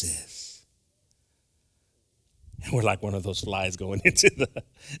luces. And we're like one of those flies going into the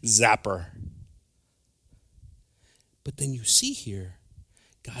zapper. But then you see here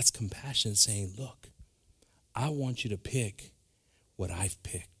God's compassion saying, look, I want you to pick what I've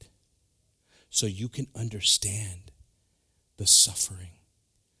picked so you can understand the suffering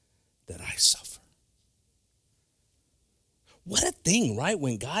that I suffer. What a thing, right?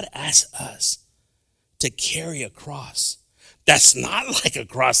 When God asks us to carry a cross that's not like a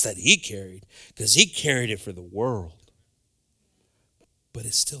cross that he carried, because he carried it for the world, but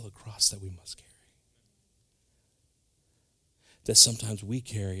it's still a cross that we must carry. That sometimes we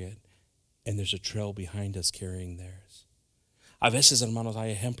carry it and there's a trail behind us carrying theirs. A veces, hermanos,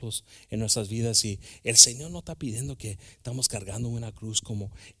 hay ejemplos en nuestras vidas y el Señor no está pidiendo que estamos cargando una cruz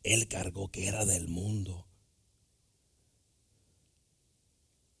como Él cargó, que era del mundo.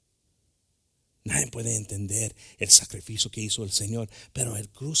 Nadie puede entender el sacrificio que hizo el Señor, pero el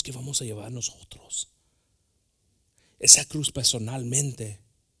cruz que vamos a llevar nosotros esa cruz personalmente,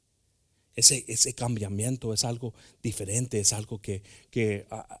 ese cambiamiento es algo diferente, es algo que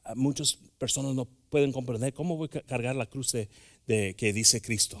a muchas personas no pueden comprender. ¿Cómo voy a cargar la cruz de que dice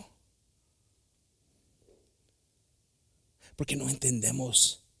Cristo? Porque no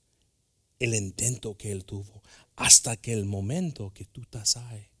entendemos el intento que Él tuvo hasta que el momento que tú estás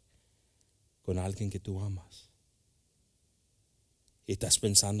ahí con alguien que tú amas y estás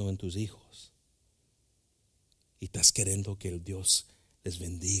pensando en tus hijos y estás queriendo que el Dios les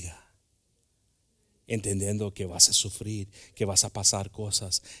bendiga, entendiendo que vas a sufrir, que vas a pasar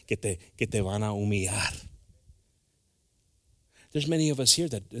cosas que te van a humillar. There's many of us here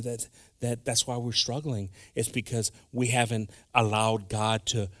that's why we're struggling. It's because we haven't allowed God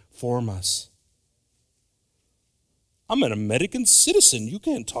to form us. I'm an American citizen. You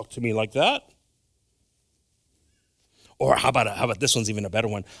can't talk to me like that. Or how about this one's even a better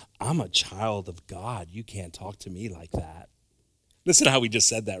one? I'm a child of God. You can't talk to me like that. Listen to how we just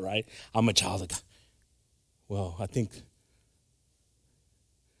said that, right? I'm a child of God. Well, I think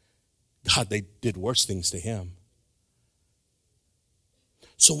God, they did worse things to him.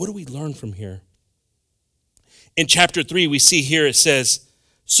 So what do we learn from here? In chapter 3, we see here it says,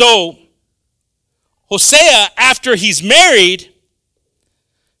 so Hosea, after he's married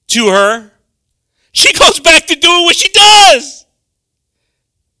to her, she goes back to doing what she does.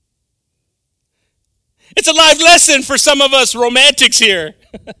 It's a live lesson for some of us romantics here.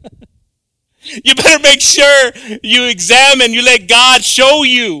 You better make sure you examine, you let God show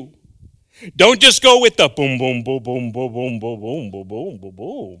you. Don't just go with the boom, boom, boom, boom, boom, boom, boom, boom, boom, boom, boom,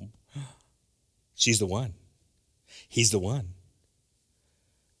 boom. She's the one. He's the one.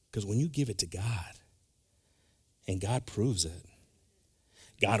 Because when you give it to God, and God proves it,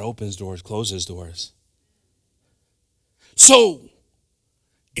 God opens doors, closes doors. So,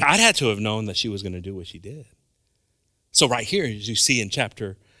 God had to have known that she was going to do what she did. So right here, as you see in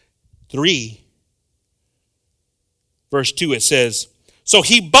chapter 3, verse 2, it says, so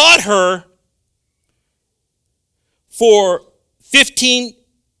he bought her for 15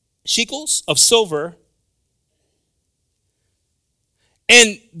 shekels of silver.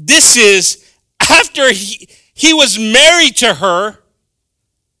 And this is after he was married to her.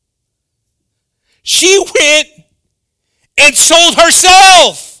 She went and sold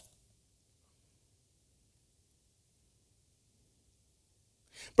herself.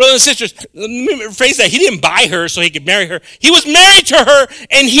 Brothers and sisters, let me rephrase that. He didn't buy her so he could marry her. He was married to her,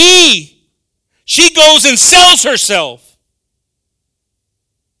 and she goes and sells herself.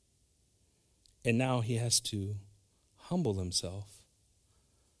 And now he has to humble himself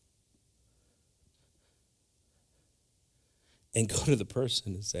and go to the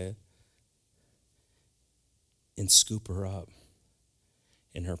person and say, and scoop her up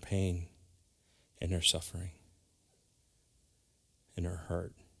in her pain, in her suffering, in her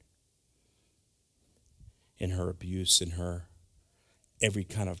hurt, in her abuse, in her every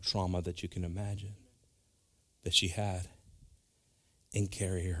kind of trauma that you can imagine that she had, and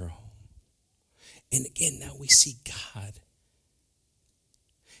carry her home. And again, now we see God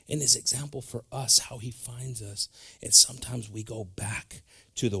in his example for us, how he finds us. And sometimes we go back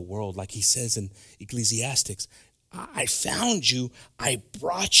to the world, like he says in Ecclesiastes, I found you, I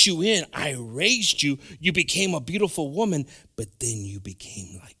brought you in, I raised you, you became a beautiful woman, but then you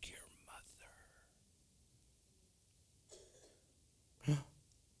became like your mother. Huh?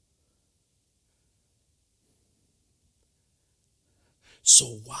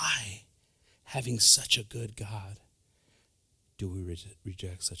 So why, having such a good God, do we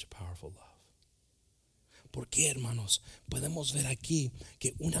reject such a powerful love? ¿Por qué, hermanos? Podemos ver aquí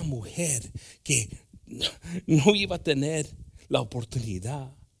que una mujer que no iba a tener la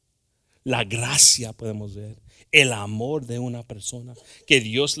oportunidad, la gracia, podemos ver, el amor de una persona, que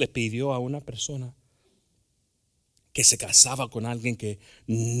Dios le pidió a una persona que se casaba con alguien que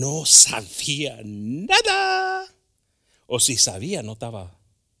no sabía nada, o si sabía, no estaba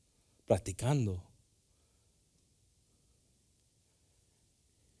practicando.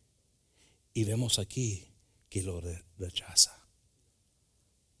 Y vemos aquí que lo rechaza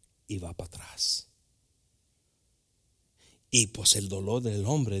y va para atrás. Y pues el dolor del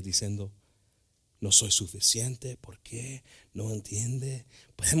hombre diciendo, no soy suficiente, ¿por qué? No entiende.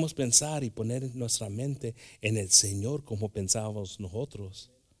 Podemos pensar y poner nuestra mente en el Señor como pensábamos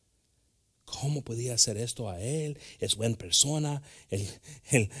nosotros. ¿Cómo podía hacer esto a él? Es buena persona,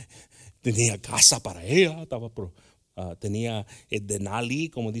 él tenía casa para ella, tenía el denali,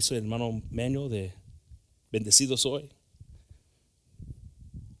 como dice el hermano Meño, de bendecido soy.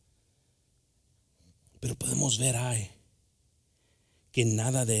 Pero podemos ver ahí que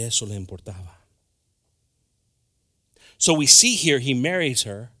nada de eso le importaba. So we see here he marries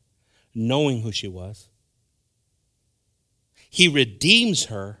her knowing who she was. He redeems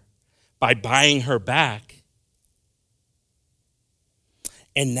her by buying her back.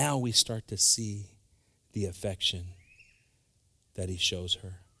 And now we start to see the affection that he shows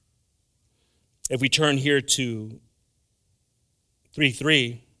her. If we turn here to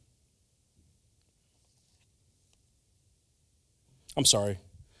 3:3, I'm sorry.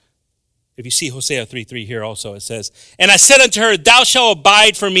 If you see Hosea 3:3 here also, it says, "And I said unto her, thou shalt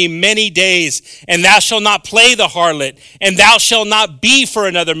abide for me many days, and thou shalt not play the harlot, and thou shalt not be for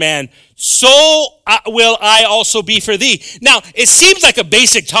another man. So will I also be for thee." Now, it seems like a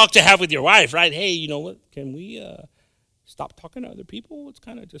basic talk to have with your wife, right? Hey, you know what? Can we stop talking to other people? It's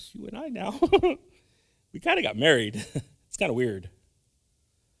kind of just you and I now. We kind of got married. It's kind of weird.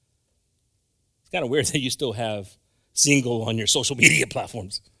 It's kind of weird that you still have single on your social media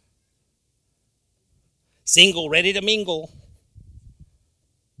platforms. Single, ready to mingle.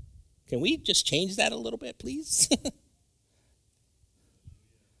 Can we just change that a little bit, please?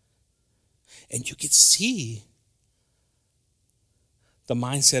 And you can see the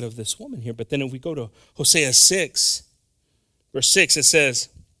mindset of this woman here. But then if we go to Hosea 6, verse 6, it says,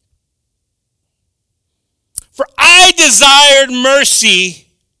 "For I desired mercy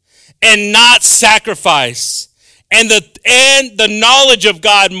and not sacrifice, and the knowledge of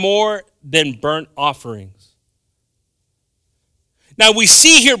God more than burnt offerings." Now we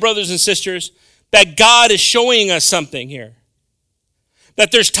see here, brothers and sisters, that God is showing us something here.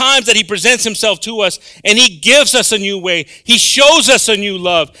 That there's times that he presents himself to us and he gives us a new way. He shows us a new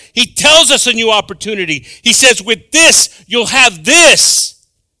love. He tells us a new opportunity. He says, with this, you'll have this.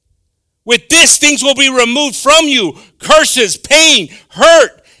 With this, things will be removed from you. Curses, pain,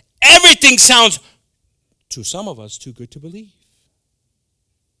 hurt. Everything sounds, to some of us, too good to believe.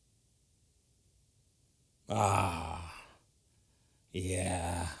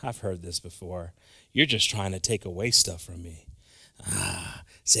 Yeah, I've heard this before. You're just trying to take away stuff from me.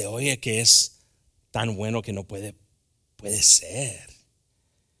 Se oye que es tan bueno que no puede ser.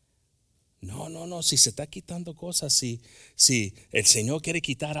 No, si se está quitando cosas, si el Señor quiere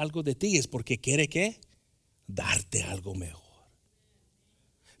quitar algo de ti es porque quiere ¿qué? Darte algo mejor.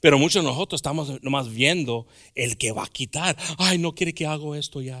 Pero muchos de nosotros estamos nomás viendo el que va a quitar. Ay, no quiere que haga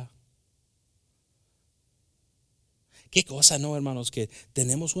esto ya. Qué cosa, no, hermanos, que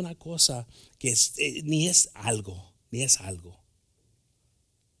tenemos una cosa que ni es algo.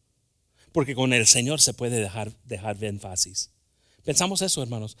 Porque con el Señor se puede dejar bien fácil. Pensamos eso,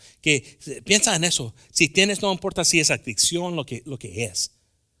 hermanos, que piensa en eso. Si tienes, no importa si es adicción, lo que es.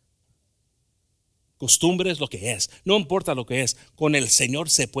 Costumbres, lo que es. No importa lo que es. Con el Señor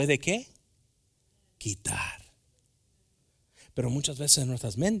se puede, ¿qué? Quitar. Pero muchas veces en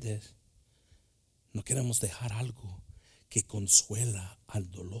nuestras mentes no queremos dejar algo que consuela al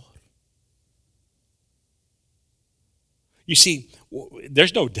dolor. You see,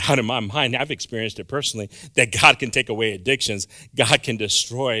 there's no doubt in my mind, I've experienced it personally, that God can take away addictions. God can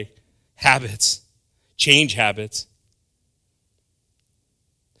destroy habits, change habits.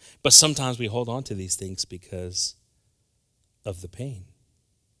 But sometimes we hold on to these things because of the pain.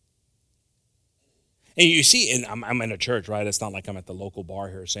 And you see, and I'm in a church, right? It's not like I'm at the local bar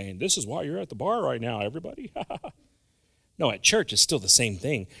here saying, this is why you're at the bar right now, everybody. No, at church, it's still the same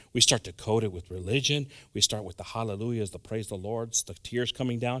thing. We start to code it with religion. We start with the hallelujahs, the praise the Lord, the tears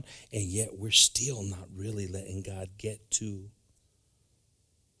coming down, and yet we're still not really letting God get to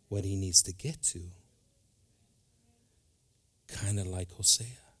what he needs to get to. Kind of like Hosea.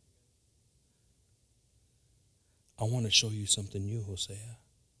 I want to show you something new, Hosea.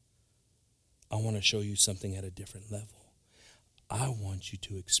 I want to show you something at a different level. I want you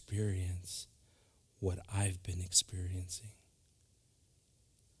to experience what I've been experiencing.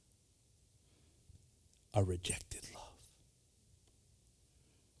 A rejected love.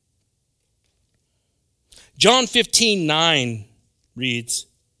 John 15:9 reads,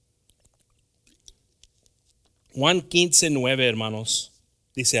 Juan 15:9, hermanos,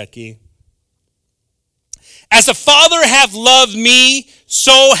 dice aquí, "As the Father hath loved me,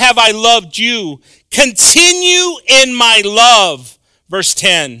 so have I loved you. Continue in my love." Verse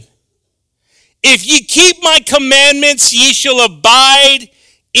 10. "If ye keep my commandments, ye shall abide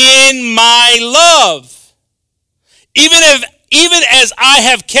in my love. Even as I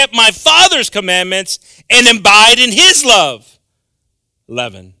have kept my Father's commandments and abide in his love."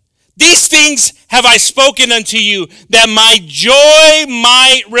 11. "These things have I spoken unto you, that my joy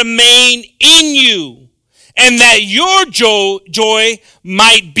might remain in you, and that your joy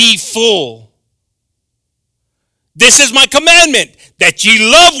might be full. This is my commandment, that ye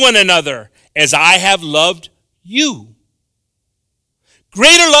love one another as I have loved you."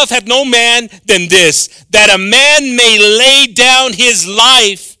 Greater love hath no man than this, that a man may lay down his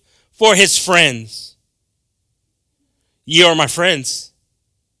life for his friends. Ye are my friends,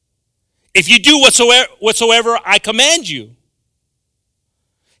 if you do whatsoever I command you.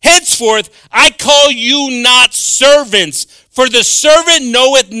 Henceforth I call you not servants, for the servant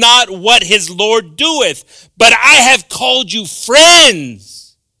knoweth not what his Lord doeth, but I have called you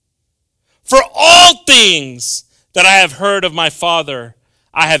friends. For all things that I have heard of my Father,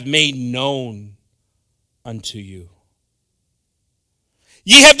 I have made known unto you.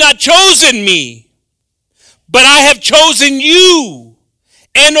 Ye have not chosen me, but I have chosen you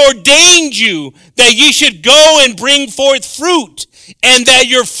and ordained you that ye should go and bring forth fruit, and that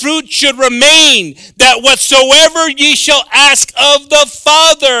your fruit should remain, that whatsoever ye shall ask of the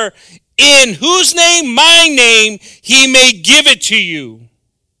Father, in whose name, my name, he may give it to you.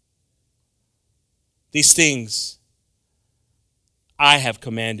 These things I have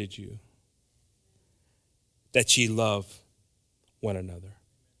commanded you, that ye love one another.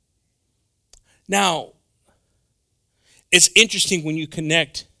 Now, it's interesting when you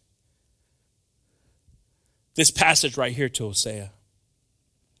connect this passage right here to Hosea.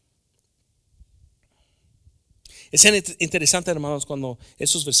 Es interesante, hermanos, cuando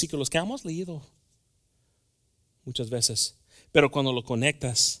esos versículos que hemos leído muchas veces, pero cuando lo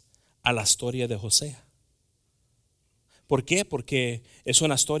conectas a la historia de Hosea. ¿Por qué? Porque es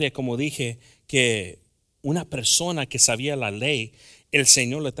una historia, como dije, que una persona que sabía la ley, el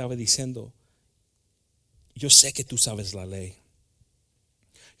Señor le estaba diciendo, yo sé que tú sabes la ley.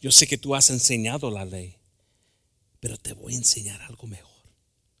 Yo sé que tú has enseñado la ley, pero te voy a enseñar algo mejor.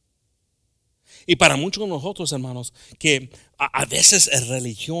 Y para muchos de nosotros, hermanos, que a veces es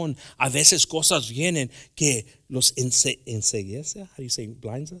religión, a veces cosas vienen que los enceguece, how do you say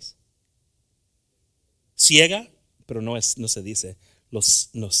blinds us? Ciega, pero no se dice, nos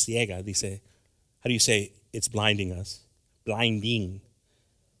ciega, dice, how do you say it's blinding us? Blinding.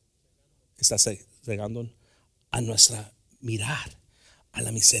 Está cegando a nuestra mirar a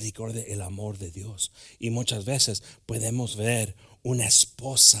la misericordia, el amor de Dios. Y muchas veces podemos ver una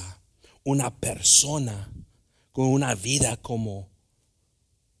esposa, una persona con una vida como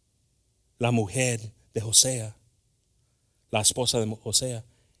la mujer de Hosea, la esposa de Hosea,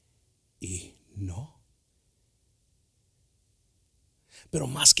 y no. Pero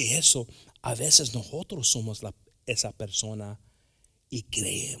más que eso, a veces nosotros somos esa persona y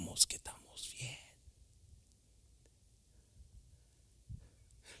creemos que estamos bien.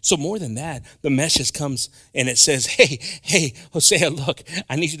 So more than that, the message comes and it says, hey, Hosea, look,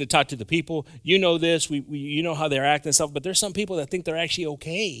 I need you to talk to the people. You know this, you know how they're acting and stuff, but there's some people that think they're actually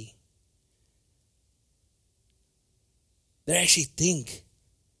okay. They actually think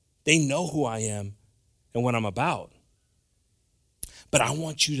they know who I am and what I'm about. But I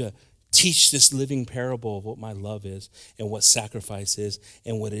want you to teach this living parable of what my love is and what sacrifice is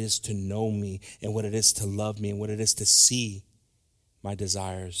and what it is to know me and what it is to love me and what it is to see my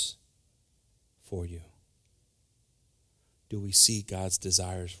desires for you. Do we see God's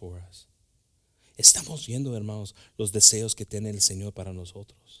desires for us? Estamos viendo, hermanos, los deseos que tiene el Señor para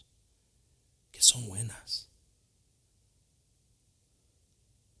nosotros, que son buenas.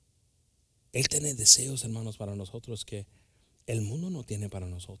 Él tiene deseos, hermanos, para nosotros que el mundo no tiene para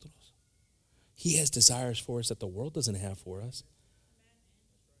nosotros. He has desires for us that the world doesn't have for us.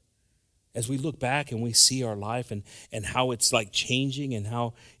 As we look back and we see our life and how it's like changing and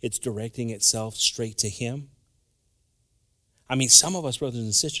how it's directing itself straight to Him. I mean, some of us, brothers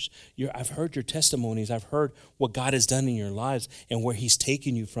and sisters, I've heard your testimonies. I've heard what God has done in your lives and where He's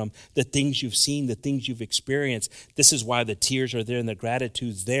taken you from, the things you've seen, the things you've experienced. This is why the tears are there and the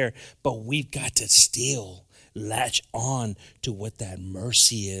gratitude's there. But we've got to still latch on to what that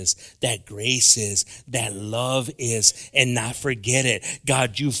mercy is, that grace is, that love is, and not forget it.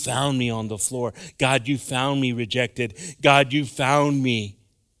 God, you found me on the floor. God, you found me rejected. God, you found me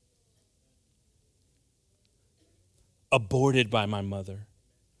aborted by my mother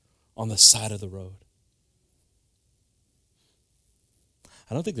on the side of the road.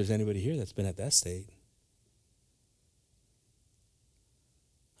 I don't think there's anybody here that's been at that state.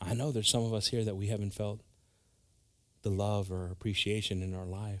 I know there's some of us here that we haven't felt the love or appreciation in our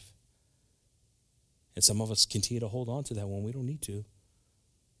life. And some of us continue to hold on to that when we don't need to.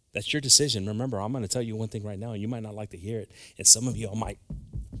 That's your decision. Remember, I'm going to tell you one thing right now, and you might not like to hear it. And some of you might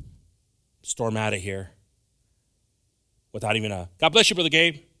storm out of here without even a, God bless you, Brother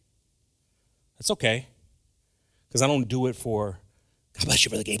Gabe. That's okay. Because I don't do it for, God bless you,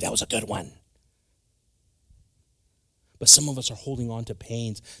 Brother Gabe, that was a good one. But some of us are holding on to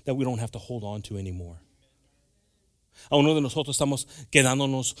pains that we don't have to hold on to anymore. A uno de nosotros estamos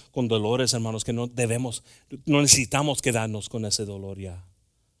quedándonos con dolores, hermanos, que no necesitamos quedarnos con ese dolor ya.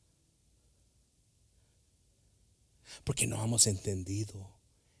 Porque no hemos entendido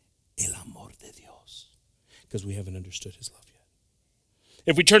el amor de Dios. Because we haven't understood his love yet.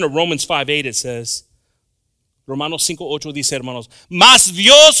 If we turn to Romans 5:8, it says, Romanos 5:8 dice, hermanos, mas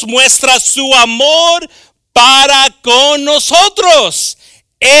Dios muestra su amor para con nosotros,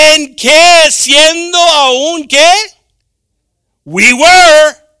 en que siendo aún que we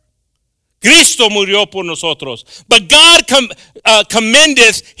were, Cristo murió por nosotros. But God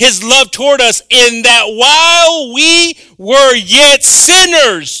commendeth his love toward us in that while we were yet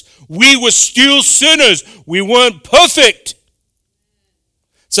sinners, we were still sinners. We weren't perfect.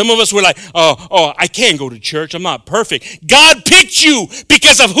 Some of us were like, oh, I can't go to church. I'm not perfect. God picked you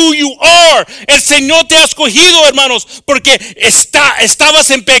because of who you are. El Señor te ha escogido, hermanos, porque estabas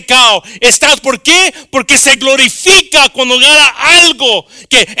en pecado. ¿Por qué? Porque se glorifica cuando gana algo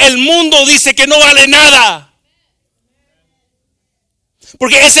que el mundo dice que no vale nada.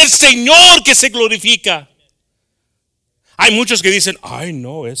 Porque es el Señor que se glorifica. Hay muchos que dicen, ay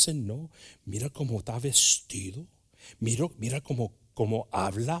no, ese no. Mira cómo está vestido. Mira cómo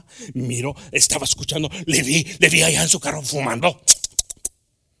habla. Miro, estaba escuchando, le vi allá en su carro fumando.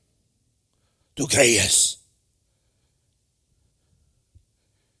 ¿Tú creías?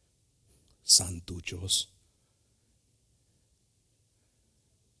 Santuchos.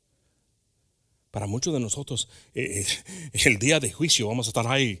 Para muchos de nosotros, el día de juicio vamos a estar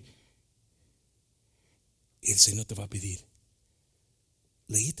ahí. Y el Señor te va a pedir,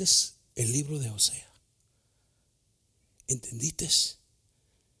 ¿leíste el libro de Osea? ¿Entendiste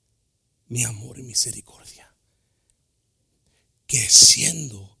mi amor y misericordia? Que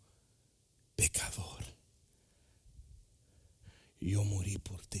siendo pecador, yo morí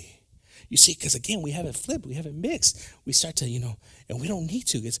por ti. You see, because again, we have it flipped, we have it mixed. We start to, and we don't need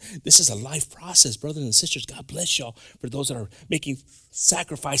to. This is a life process, brothers and sisters. God bless y'all for those that are making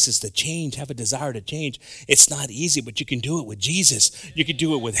sacrifices to change, have a desire to change. It's not easy, but you can do it with Jesus. You can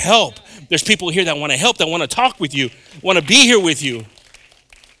do it with help. There's people here that want to help, that want to talk with you, want to be here with you.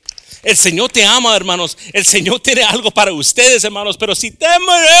 El Señor te ama, hermanos. El Señor tiene algo para ustedes, hermanos. Pero si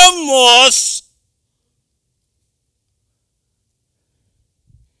temeremos,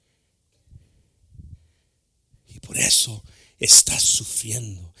 por eso estás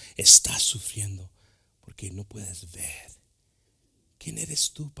sufriendo, porque no puedes ver. ¿Quién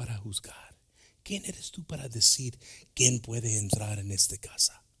eres tú para juzgar? ¿Quién eres tú para decir quién puede entrar en esta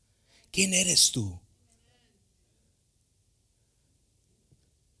casa? ¿Quién eres tú?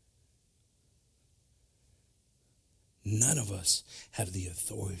 None of us have the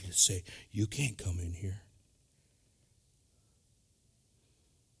authority to say, you can't come in here.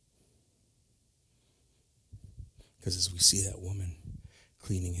 Because as we see that woman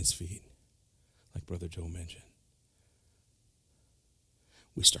cleaning his feet, like Brother Joe mentioned,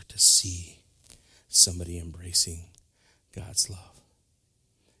 we start to see somebody embracing God's love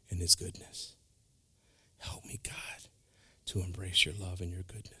and his goodness. Help me, God, to embrace your love and your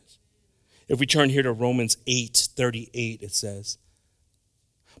goodness. If we turn here to Romans 8:38, it says,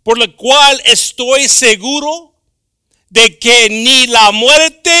 por lo cual estoy seguro de que ni la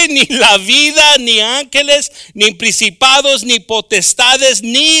muerte, ni la vida, ni ángeles, ni principados, ni potestades,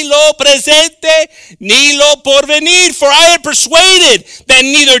 ni lo presente, ni lo porvenir. For I am persuaded that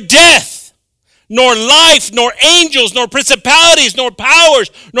neither death, nor life, nor angels, nor principalities, nor powers,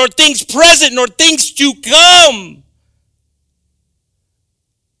 nor things present, nor things to come,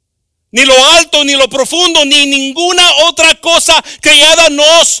 ni lo alto, ni lo profundo, ni ninguna otra cosa creada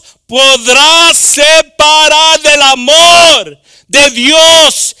nos podrá separar del amor de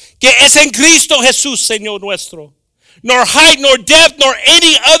Dios que es en Cristo Jesús, Señor nuestro. Nor height, nor depth, nor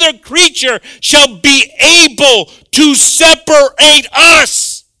any other creature shall be able to separate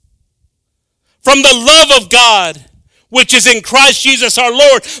us from the love of God, which is in Christ Jesus our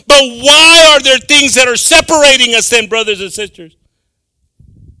Lord. But why are there things that are separating us then, brothers and sisters?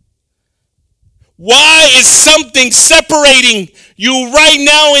 Why is something separating you right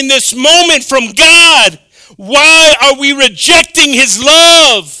now in this moment from God? Why are we rejecting his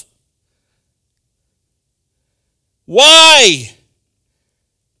love? Why?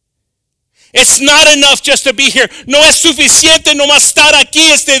 It's not enough just to be here. No es suficiente nomás estar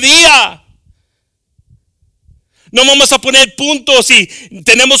aquí este día. No vamos a poner puntos y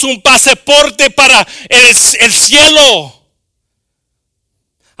tenemos un pasaporte para el cielo.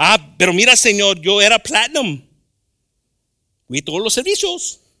 Pero mira, Señor, yo era platinum. Fui todos los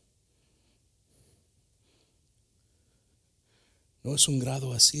servicios. No es un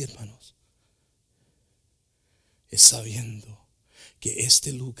grado así, hermanos. es sabiendo que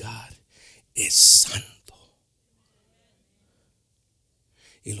este lugar es santo.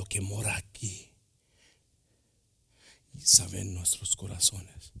 Y lo que mora aquí sabe en nuestros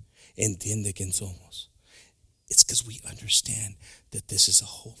corazones. Entiende quién somos. It's because we understand that this is a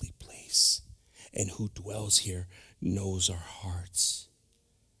holy place. And who dwells here knows our hearts.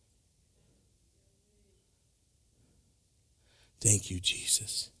 Thank you,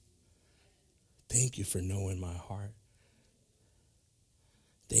 Jesus. Thank you for knowing my heart.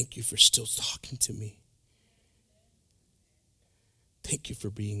 Thank you for still talking to me. Thank you for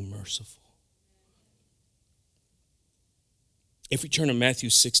being merciful. If we turn to Matthew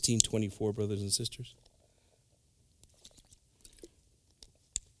 16:24, brothers and sisters.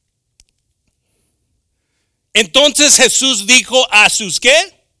 Entonces Jesús dijo a sus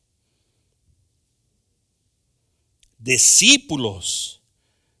 ¿qué? Discípulos.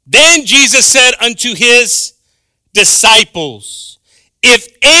 Then Jesus said unto his disciples, if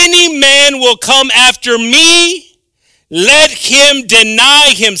any man will come after me, let him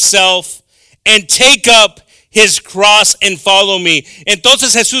deny himself and take up his cross and follow me.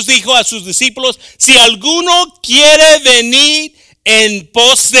 Entonces Jesús dijo a sus discípulos, si alguno quiere venir en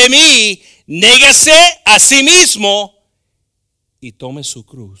pos de mí, négase a sí mismo y tome su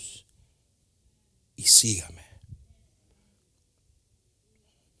cruz y sígame.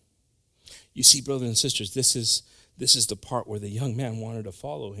 You see, brothers and sisters, this is the part where the young man wanted to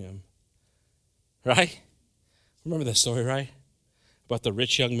follow him. Right? Remember that story, right? About the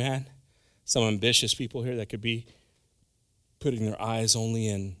rich young man? Some ambitious people here that could be putting their eyes only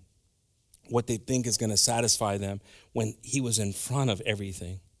in what they think is going to satisfy them when he was in front of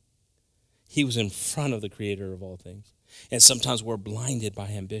everything. He was in front of the creator of all things. And sometimes we're blinded by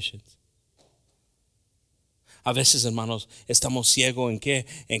ambitions. A veces, hermanos, estamos ciegos en qué?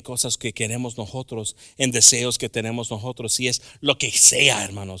 En cosas que queremos nosotros, en deseos que tenemos nosotros. Y es lo que sea,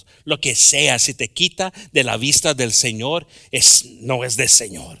 hermanos, lo que sea. Si te quita de la vista del Señor, no es del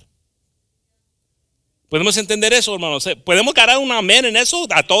Señor. ¿Podemos entender eso, hermanos? ¿Podemos ganar un amén en eso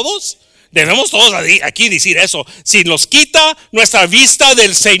a todos? Debemos todos aquí decir eso. Si nos quita nuestra vista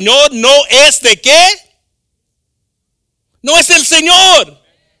del Señor, ¿no es de qué? No es del Señor.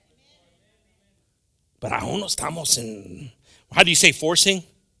 Pero aún no estamos en, how do you say forcing?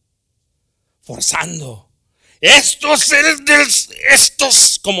 Forzando. Estos,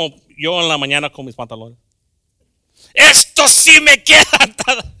 como yo en la mañana con mis pantalones. Estos sí me quedan.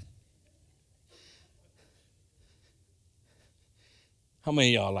 How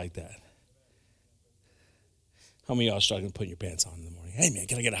many of y'all like that? How many of y'all struggling putting your pants on in the morning? Hey man,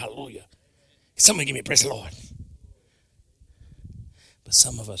 can I get a hallelujah? Somebody give me a praise the Lord. But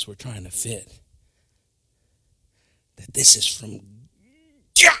some of us, we're trying to fit. That this is from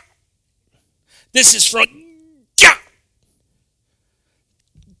Jah. This is from Jah.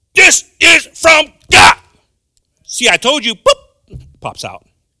 This is from God. See, I told you, boop, pops out.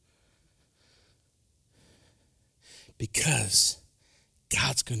 Because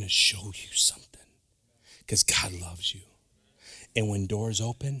God's going to show you something. Because God loves you. And when doors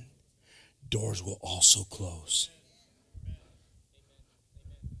open, doors will also close.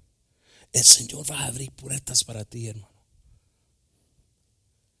 El Señor va a abrir puertas para ti, hermano.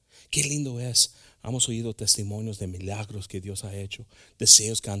 Qué lindo es. Hemos oído testimonios de milagros que Dios ha hecho,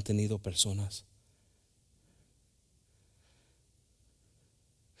 deseos que han tenido personas.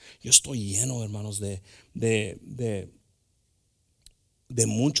 Yo estoy lleno, hermanos, de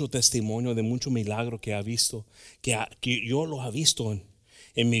mucho testimonio, de mucho milagro que ha visto, que yo lo he visto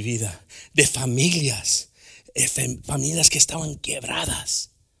en mi vida, de familias que estaban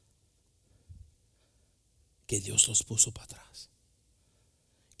quebradas, que Dios los puso para atrás.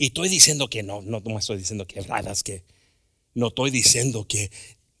 Y estoy diciendo que no me estoy diciendo quebradas, que no estoy diciendo que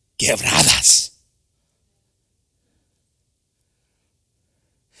quebradas.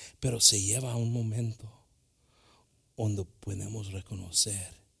 Pero se lleva un momento donde podemos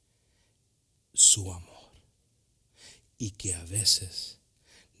reconocer su amor y que a veces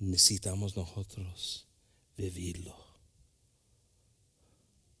necesitamos nosotros vivirlo.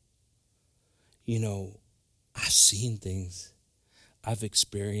 You know, I've seen things. I've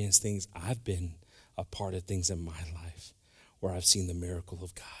experienced things. I've been a part of things in my life where I've seen the miracle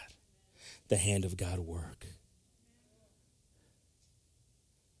of God, the hand of God work,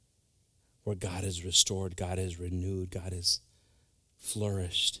 where God has restored, God has renewed, God has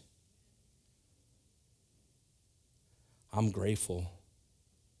flourished. I'm grateful.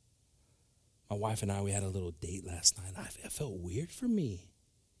 My wife and I, we had a little date last night. It felt weird for me.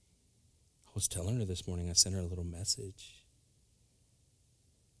 I was telling her this morning, I sent her a little message.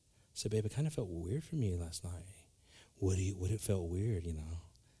 I said, babe, it kind of felt weird for me last night. would it felt weird, you know?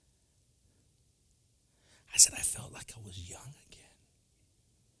 I said, I felt like I was young again.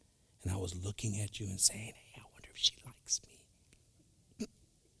 And I was looking at you and saying, hey, I wonder if she likes me.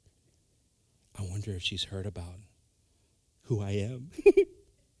 I wonder if she's heard about who I am.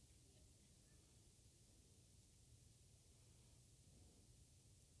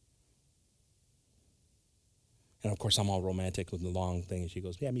 And of course, I'm all romantic with the long thing. And she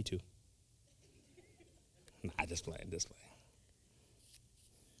goes, yeah, me too. Nah, just playing.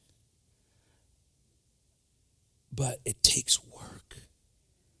 But it takes work.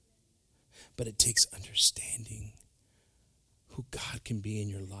 But it takes understanding who God can be in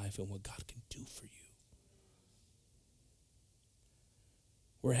your life and what God can do for you.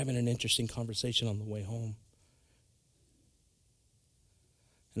 We're having an interesting conversation on the way home.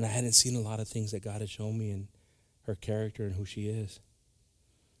 And I hadn't seen a lot of things that God had shown me in her character and who she is.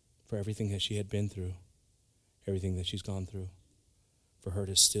 For everything that she had been through, everything that she's gone through. For her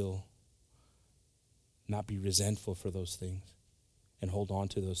to still not be resentful for those things and hold on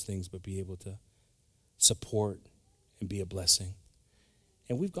to those things, but be able to support and be a blessing.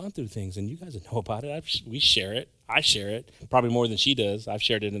 And we've gone through things, and you guys know about it. We share it. I share it, probably more than she does. I've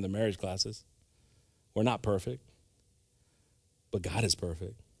shared it in the marriage classes. We're not perfect, but God is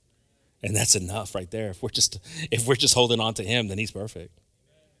perfect. And that's enough right there. If we're just holding on to him, then he's perfect.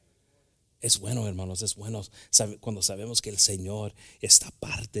 Es bueno, hermanos, es bueno cuando sabemos que el Señor está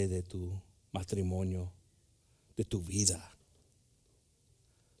parte de tu matrimonio, de tu vida.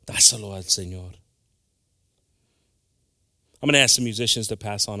 Dáselo al Señor. I'm going to ask the musicians to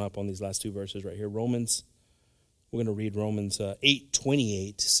pass on up on these last two verses right here. We're going to read Romans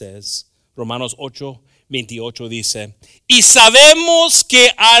 8:28 says, Romanos 8:28 dice, y sabemos que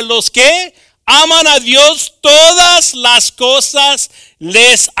a los que aman a Dios todas las cosas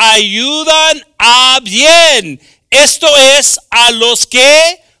les ayudan a bien. Esto es, a los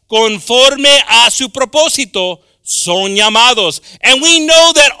que conforme a su propósito son llamados. And we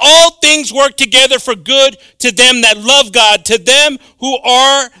know that all things work together for good to them that love God, to them who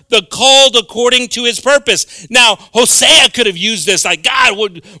are the called according to his purpose. Now, Hosea could have used this like, God,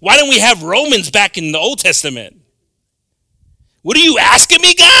 why don't we have Romans back in the Old Testament? What are you asking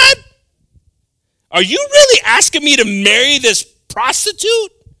me, God? Are you really asking me to marry this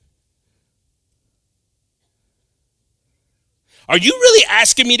prostitute? Are you really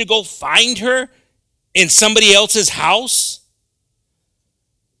asking me to go find her in somebody else's house?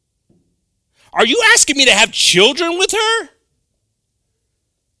 Are you asking me to have children with her?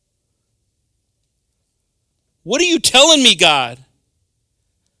 What are you telling me, God?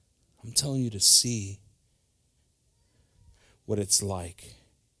 I'm telling you to see what it's like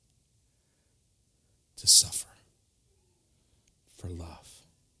to suffer for love.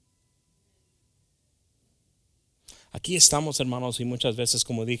 Aquí estamos, hermanos, y muchas veces,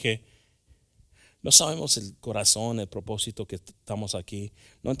 como dije, no sabemos el corazón, el propósito que estamos aquí.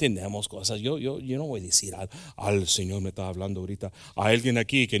 No entendemos cosas. Yo no voy a decir, al Señor me está hablando ahorita, a alguien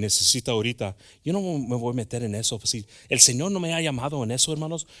aquí que necesita ahorita. Yo no me voy a meter en eso. Si el Señor no me ha llamado en eso,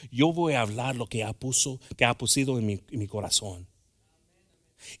 hermanos, yo voy a hablar lo que ha puesto en mi corazón.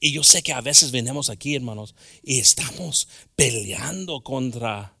 Y yo sé que a veces venimos aquí, hermanos, y estamos peleando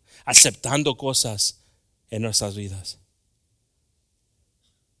aceptando cosas en nuestras vidas.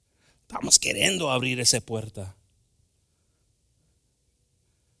 Estamos queriendo abrir esa puerta.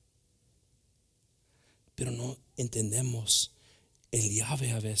 Pero no entendemos el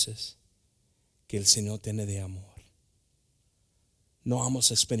llave a veces que el Señor tiene de amor. No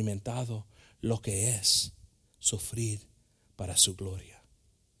hemos experimentado lo que es sufrir para su gloria.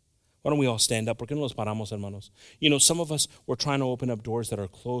 Why don't we all stand up? ¿Por qué no nos paramos, hermanos? You know, some of us, we're trying to open up doors that are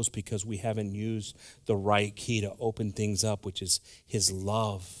closed because we haven't used the right key to open things up, which is his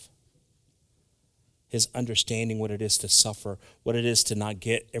love. His understanding what it is to suffer, what it is to not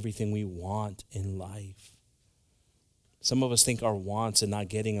get everything we want in life. Some of us think our wants and not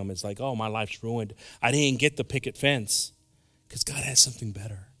getting them is like, oh, my life's ruined. I didn't get the picket fence because God has something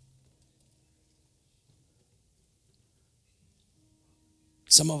better.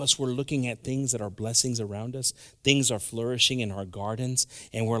 Some of us were looking at things that are blessings around us. Things are flourishing in our gardens.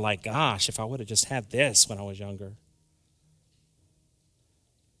 And we're like, gosh, if I would have just had this when I was younger.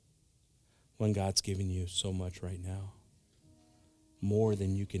 When God's giving you so much right now. More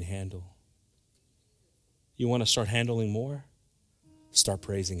than you can handle. You want to start handling more? Start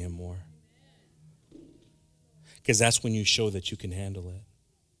praising him more. Because that's when you show that you can handle it.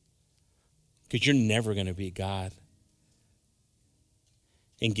 Because you're never going to be God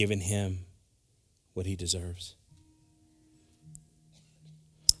in giving him what he deserves.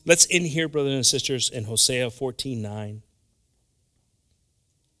 Let's end here, brothers and sisters, in Hosea 14:9.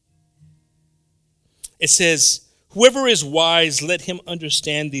 It says, whoever is wise, let him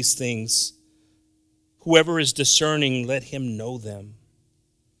understand these things. Whoever is discerning, let him know them.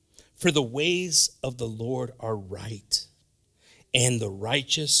 For the ways of the Lord are right, and the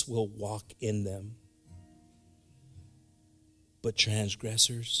righteous will walk in them. But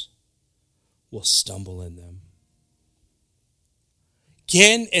transgressors will stumble in them.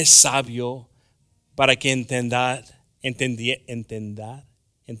 ¿Quién es sabio para que entienda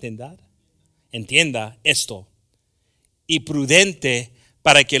esto? Y prudente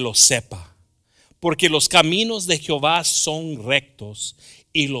para que lo sepa. Porque los caminos de Jehová son rectos,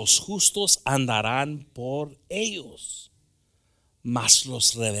 y los justos andarán por ellos, mas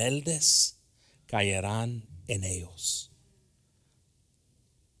los rebeldes caerán en ellos.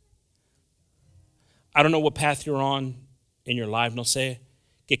 I don't know what path you're on in your life. No sé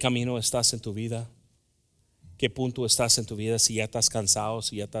qué camino estás en tu vida, qué punto estás en tu vida, si ya estás cansado,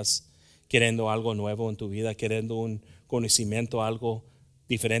 si ya estás queriendo algo nuevo en tu vida, queriendo un conocimiento, algo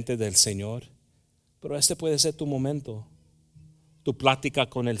diferente del Señor. Pero este puede ser tu momento, tu plática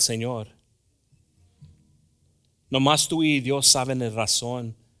con el Señor. Nomás tú y Dios saben la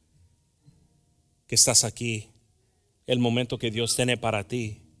razón que estás aquí, el momento que Dios tiene para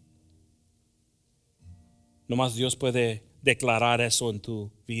ti. Nomás Dios puede declarar eso en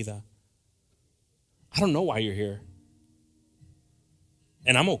tu vida. I don't know why you're here.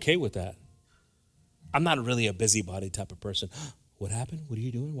 And I'm okay with that. I'm not really a busybody type of person. What happened? What are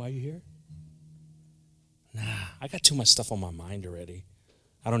you doing? Why are you here? Nah, I got too much stuff on my mind already.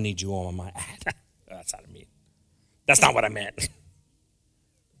 I don't need you on my mind. That's not what I mean. That's not what I meant.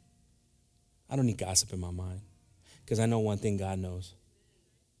 I don't need gossip in my mind, because I know one thing God knows.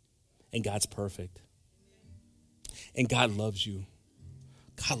 And God's perfect. And God loves you.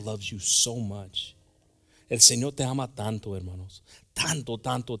 God loves you so much. El Señor te ama tanto, hermanos. Tanto,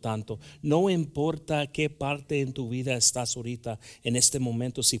 tanto, tanto. No importa qué parte en tu vida estás ahorita, en este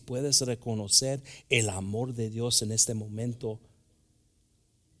momento, si puedes reconocer el amor de Dios en este momento,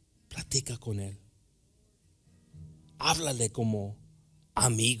 platica con Él. Háblale como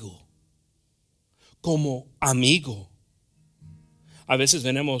amigo. Como amigo. A veces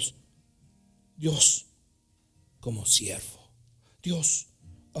venimos, Dios, como siervo. Dios,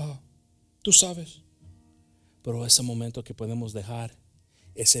 tú sabes. Pero ese momento que podemos dejar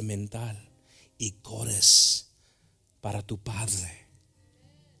ese mental y corres para tu Padre.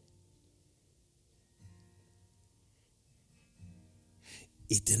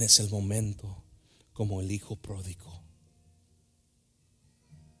 Y tienes el momento como el hijo pródigo.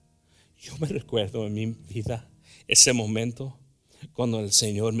 Yo me recuerdo en mi vida ese momento cuando el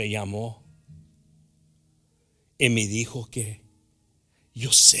Señor me llamó y me dijo que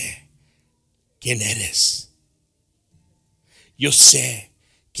yo sé quién eres. Yo sé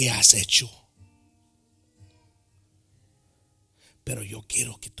qué has hecho. Pero yo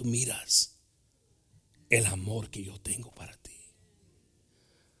quiero que tú miras el amor que yo tengo para ti.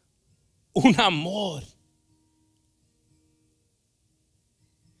 Un amor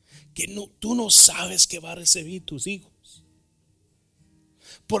que tú no sabes que va a recibir tus hijos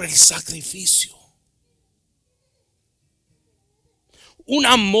por el sacrificio. Un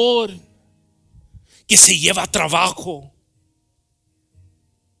amor que se lleva trabajo,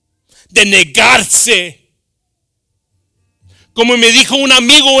 de negarse. Como me dijo un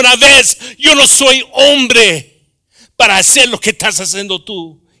amigo una vez, yo no soy hombre para hacer lo que estás haciendo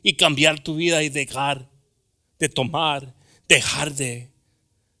tú y cambiar tu vida y dejar de tomar, dejar de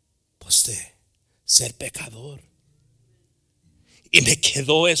ser pecador. Y me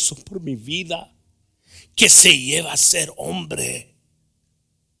quedó eso por mi vida, que se lleva a ser hombre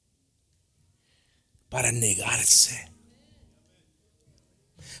para negarse.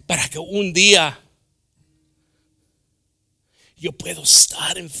 Para que un día yo pueda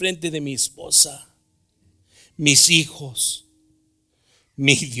estar enfrente de mi esposa, mis hijos,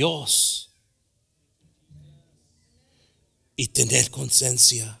 mi Dios, y tener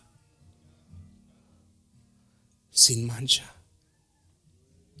conciencia sin mancha.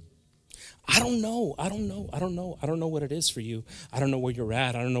 I don't know what it is for you. I don't know where you're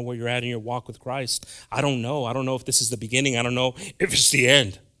at. I don't know where you're at in your walk with Christ. I don't know if this is the beginning. I don't know if it's the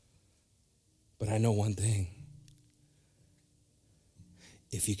end. But I know one thing.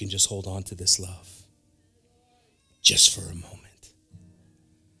 If you can just hold on to this love just for a moment.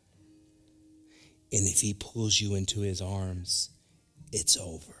 And if He pulls you into His arms, it's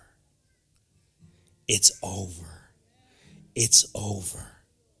over. It's over. It's over.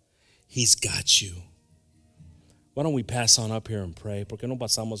 He's got you Why don't we pass on up here and pray? ¿Por qué no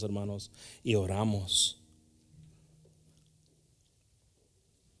pasamos, hermanos, y oramos?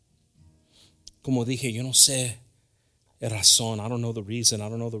 Como dije, yo no sé el razón. I don't know the reason. I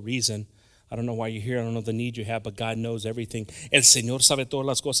don't know the reason. I don't know why you're here. I don't know the need you have, but God knows everything. El Señor sabe todas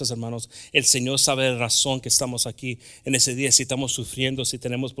las cosas, hermanos. El Señor sabe la razón que estamos aquí en ese día. Si estamos sufriendo, si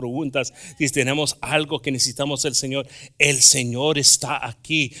tenemos preguntas, si tenemos algo que necesitamos del Señor, el Señor está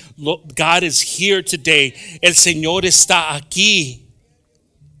aquí. God is here today. El Señor está aquí.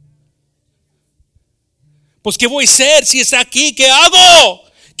 Pues, ¿qué voy a hacer si está aquí? ¿Qué hago?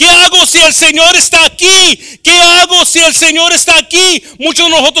 ¿Qué hago si el Señor está aquí? ¿Qué hago si el Señor está aquí? Muchos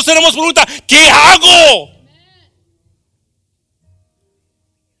de nosotros tenemos preguntas, ¿qué hago?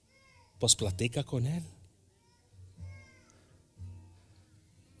 Pues platica con Él.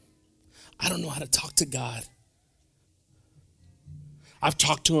 I don't know how to talk to God. I've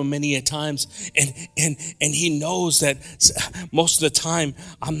talked to Him many a times, and He knows that most of the time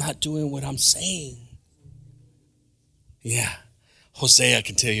I'm not doing what I'm saying. Yeah. Hosea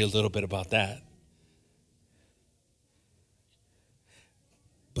can tell you a little bit about that.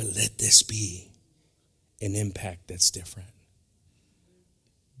 But let this be an impact that's different.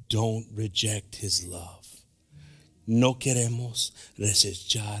 Don't reject His love. No queremos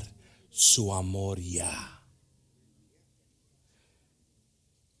desechar su amor ya.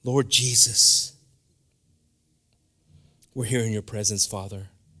 Lord Jesus, we're here in your presence, Father.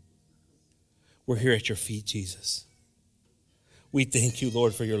 We're here at your feet, Jesus. We thank you,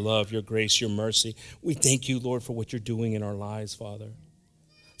 Lord, for your love, your grace, your mercy. We thank you, Lord, for what you're doing in our lives, Father.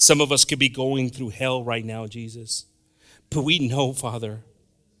 Some of us could be going through hell right now, Jesus. But we know, Father,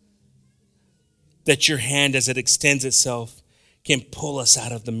 that your hand, as it extends itself, can pull us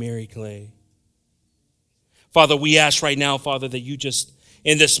out of the miry clay. Father, we ask right now, Father, that you just,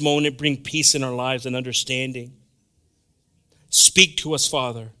 in this moment, bring peace in our lives and understanding. Speak to us,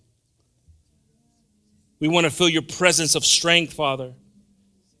 Father. We want to feel your presence of strength, Father.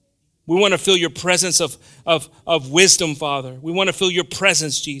 We want to feel your presence of wisdom, Father. We want to feel your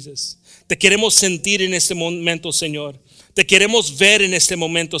presence, Jesus. Te queremos sentir en este momento, Señor. Te queremos ver en este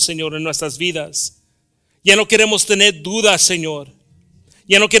momento, Señor, en nuestras vidas. Ya no queremos tener dudas, Señor.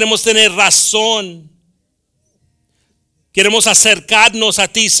 Ya no queremos tener razón. Queremos acercarnos a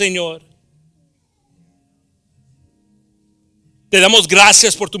ti, Señor. Te damos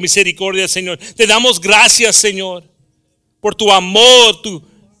gracias por tu misericordia, Señor. Te damos gracias, Señor, por tu amor,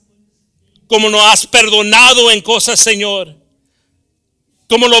 como nos has perdonado en cosas, Señor.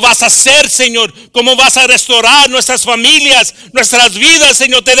 Cómo lo vas a hacer, Señor. Cómo vas a restaurar nuestras familias, nuestras vidas,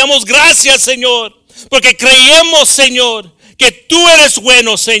 Señor. Te damos gracias, Señor, porque creemos, Señor, que tú eres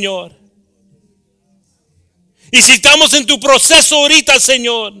bueno, Señor. Y si estamos en tu proceso ahorita,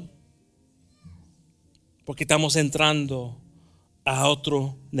 Señor, porque estamos entrando a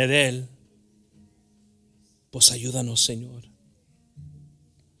otro nivel, pues ayúdanos, Señor.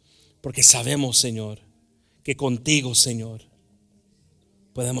 Porque sabemos, Señor, que contigo, Señor,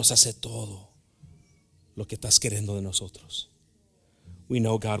 podemos hacer todo lo que estás queriendo de nosotros. We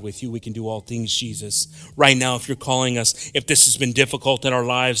know, God, with you we can do all things, Jesus. Right now, if you're calling us, if this has been difficult in our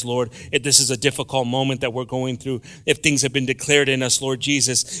lives, Lord, if this is a difficult moment that we're going through, if things have been declared in us, Lord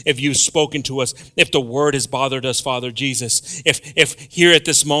Jesus, if you've spoken to us, if the word has bothered us, Father Jesus, if here at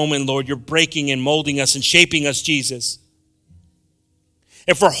this moment, Lord, you're breaking and molding us and shaping us, Jesus.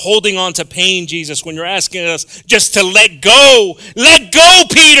 If we're holding on to pain, Jesus, when you're asking us just to let go,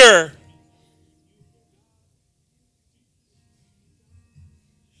 Peter.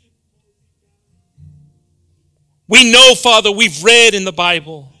 We know, Father, we've read in the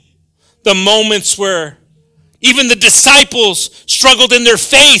Bible the moments where even the disciples struggled in their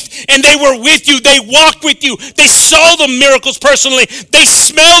faith, and they were with you. They walked with you. They saw the miracles personally. They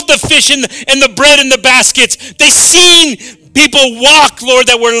smelled the fish and the bread in the baskets. They seen people walk, Lord,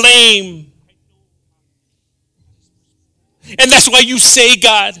 that were lame. And that's why you say,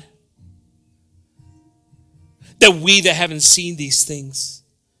 God, that we that haven't seen these things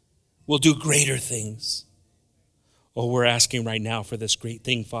will do greater things. Oh, we're asking right now for this great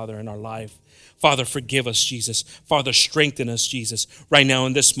thing, Father, in our life. Father, forgive us, Jesus. Father, strengthen us, Jesus. Right now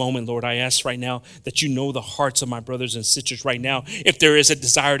in this moment, Lord, I ask right now that you know the hearts of my brothers and sisters right now. If there is a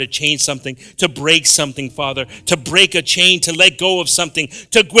desire to change something, to break something, Father, to break a chain, to let go of something,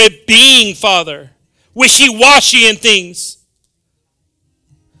 to quit being, Father, wishy-washy in things,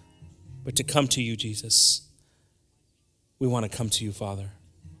 but to come to you, Jesus. We want to come to you, Father.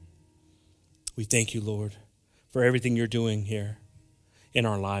 We thank you, Lord, for everything you're doing here in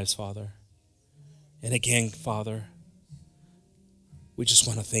our lives, Father. And again, Father, we just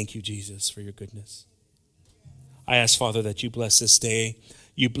want to thank you, Jesus, for your goodness. I ask, Father, that you bless this day.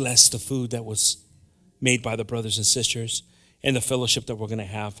 You bless the food that was made by the brothers and sisters and the fellowship that we're going to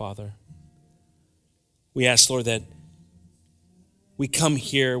have, Father. We ask, Lord, that we come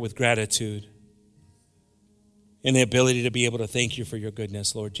here with gratitude and the ability to be able to thank you for your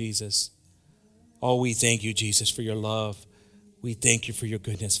goodness, Lord Jesus. Oh, we thank you, Jesus, for your love. We thank you for your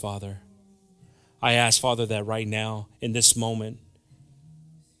goodness, Father. I ask, Father, that right now, in this moment,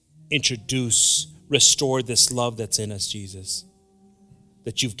 restore this love that's in us, Jesus,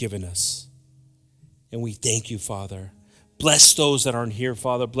 that you've given us. And we thank you, Father. Bless those that aren't here,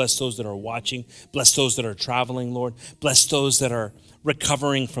 Father. Bless those that are watching. Bless those that are traveling, Lord. Bless those that are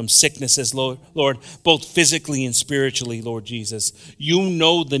recovering from sicknesses, Lord, both physically and spiritually, Lord Jesus. You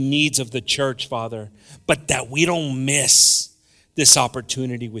know the needs of the church, Father, but that we don't miss this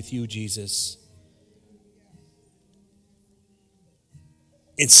opportunity with you, Jesus.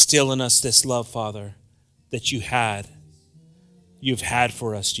 Instill in us this love, Father, that you've had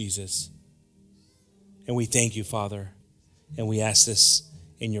for us, Jesus. And we thank you, Father. And we ask this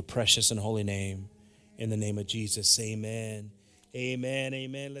in your precious and holy name. In the name of Jesus, amen. Amen,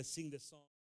 amen. Let's sing the song.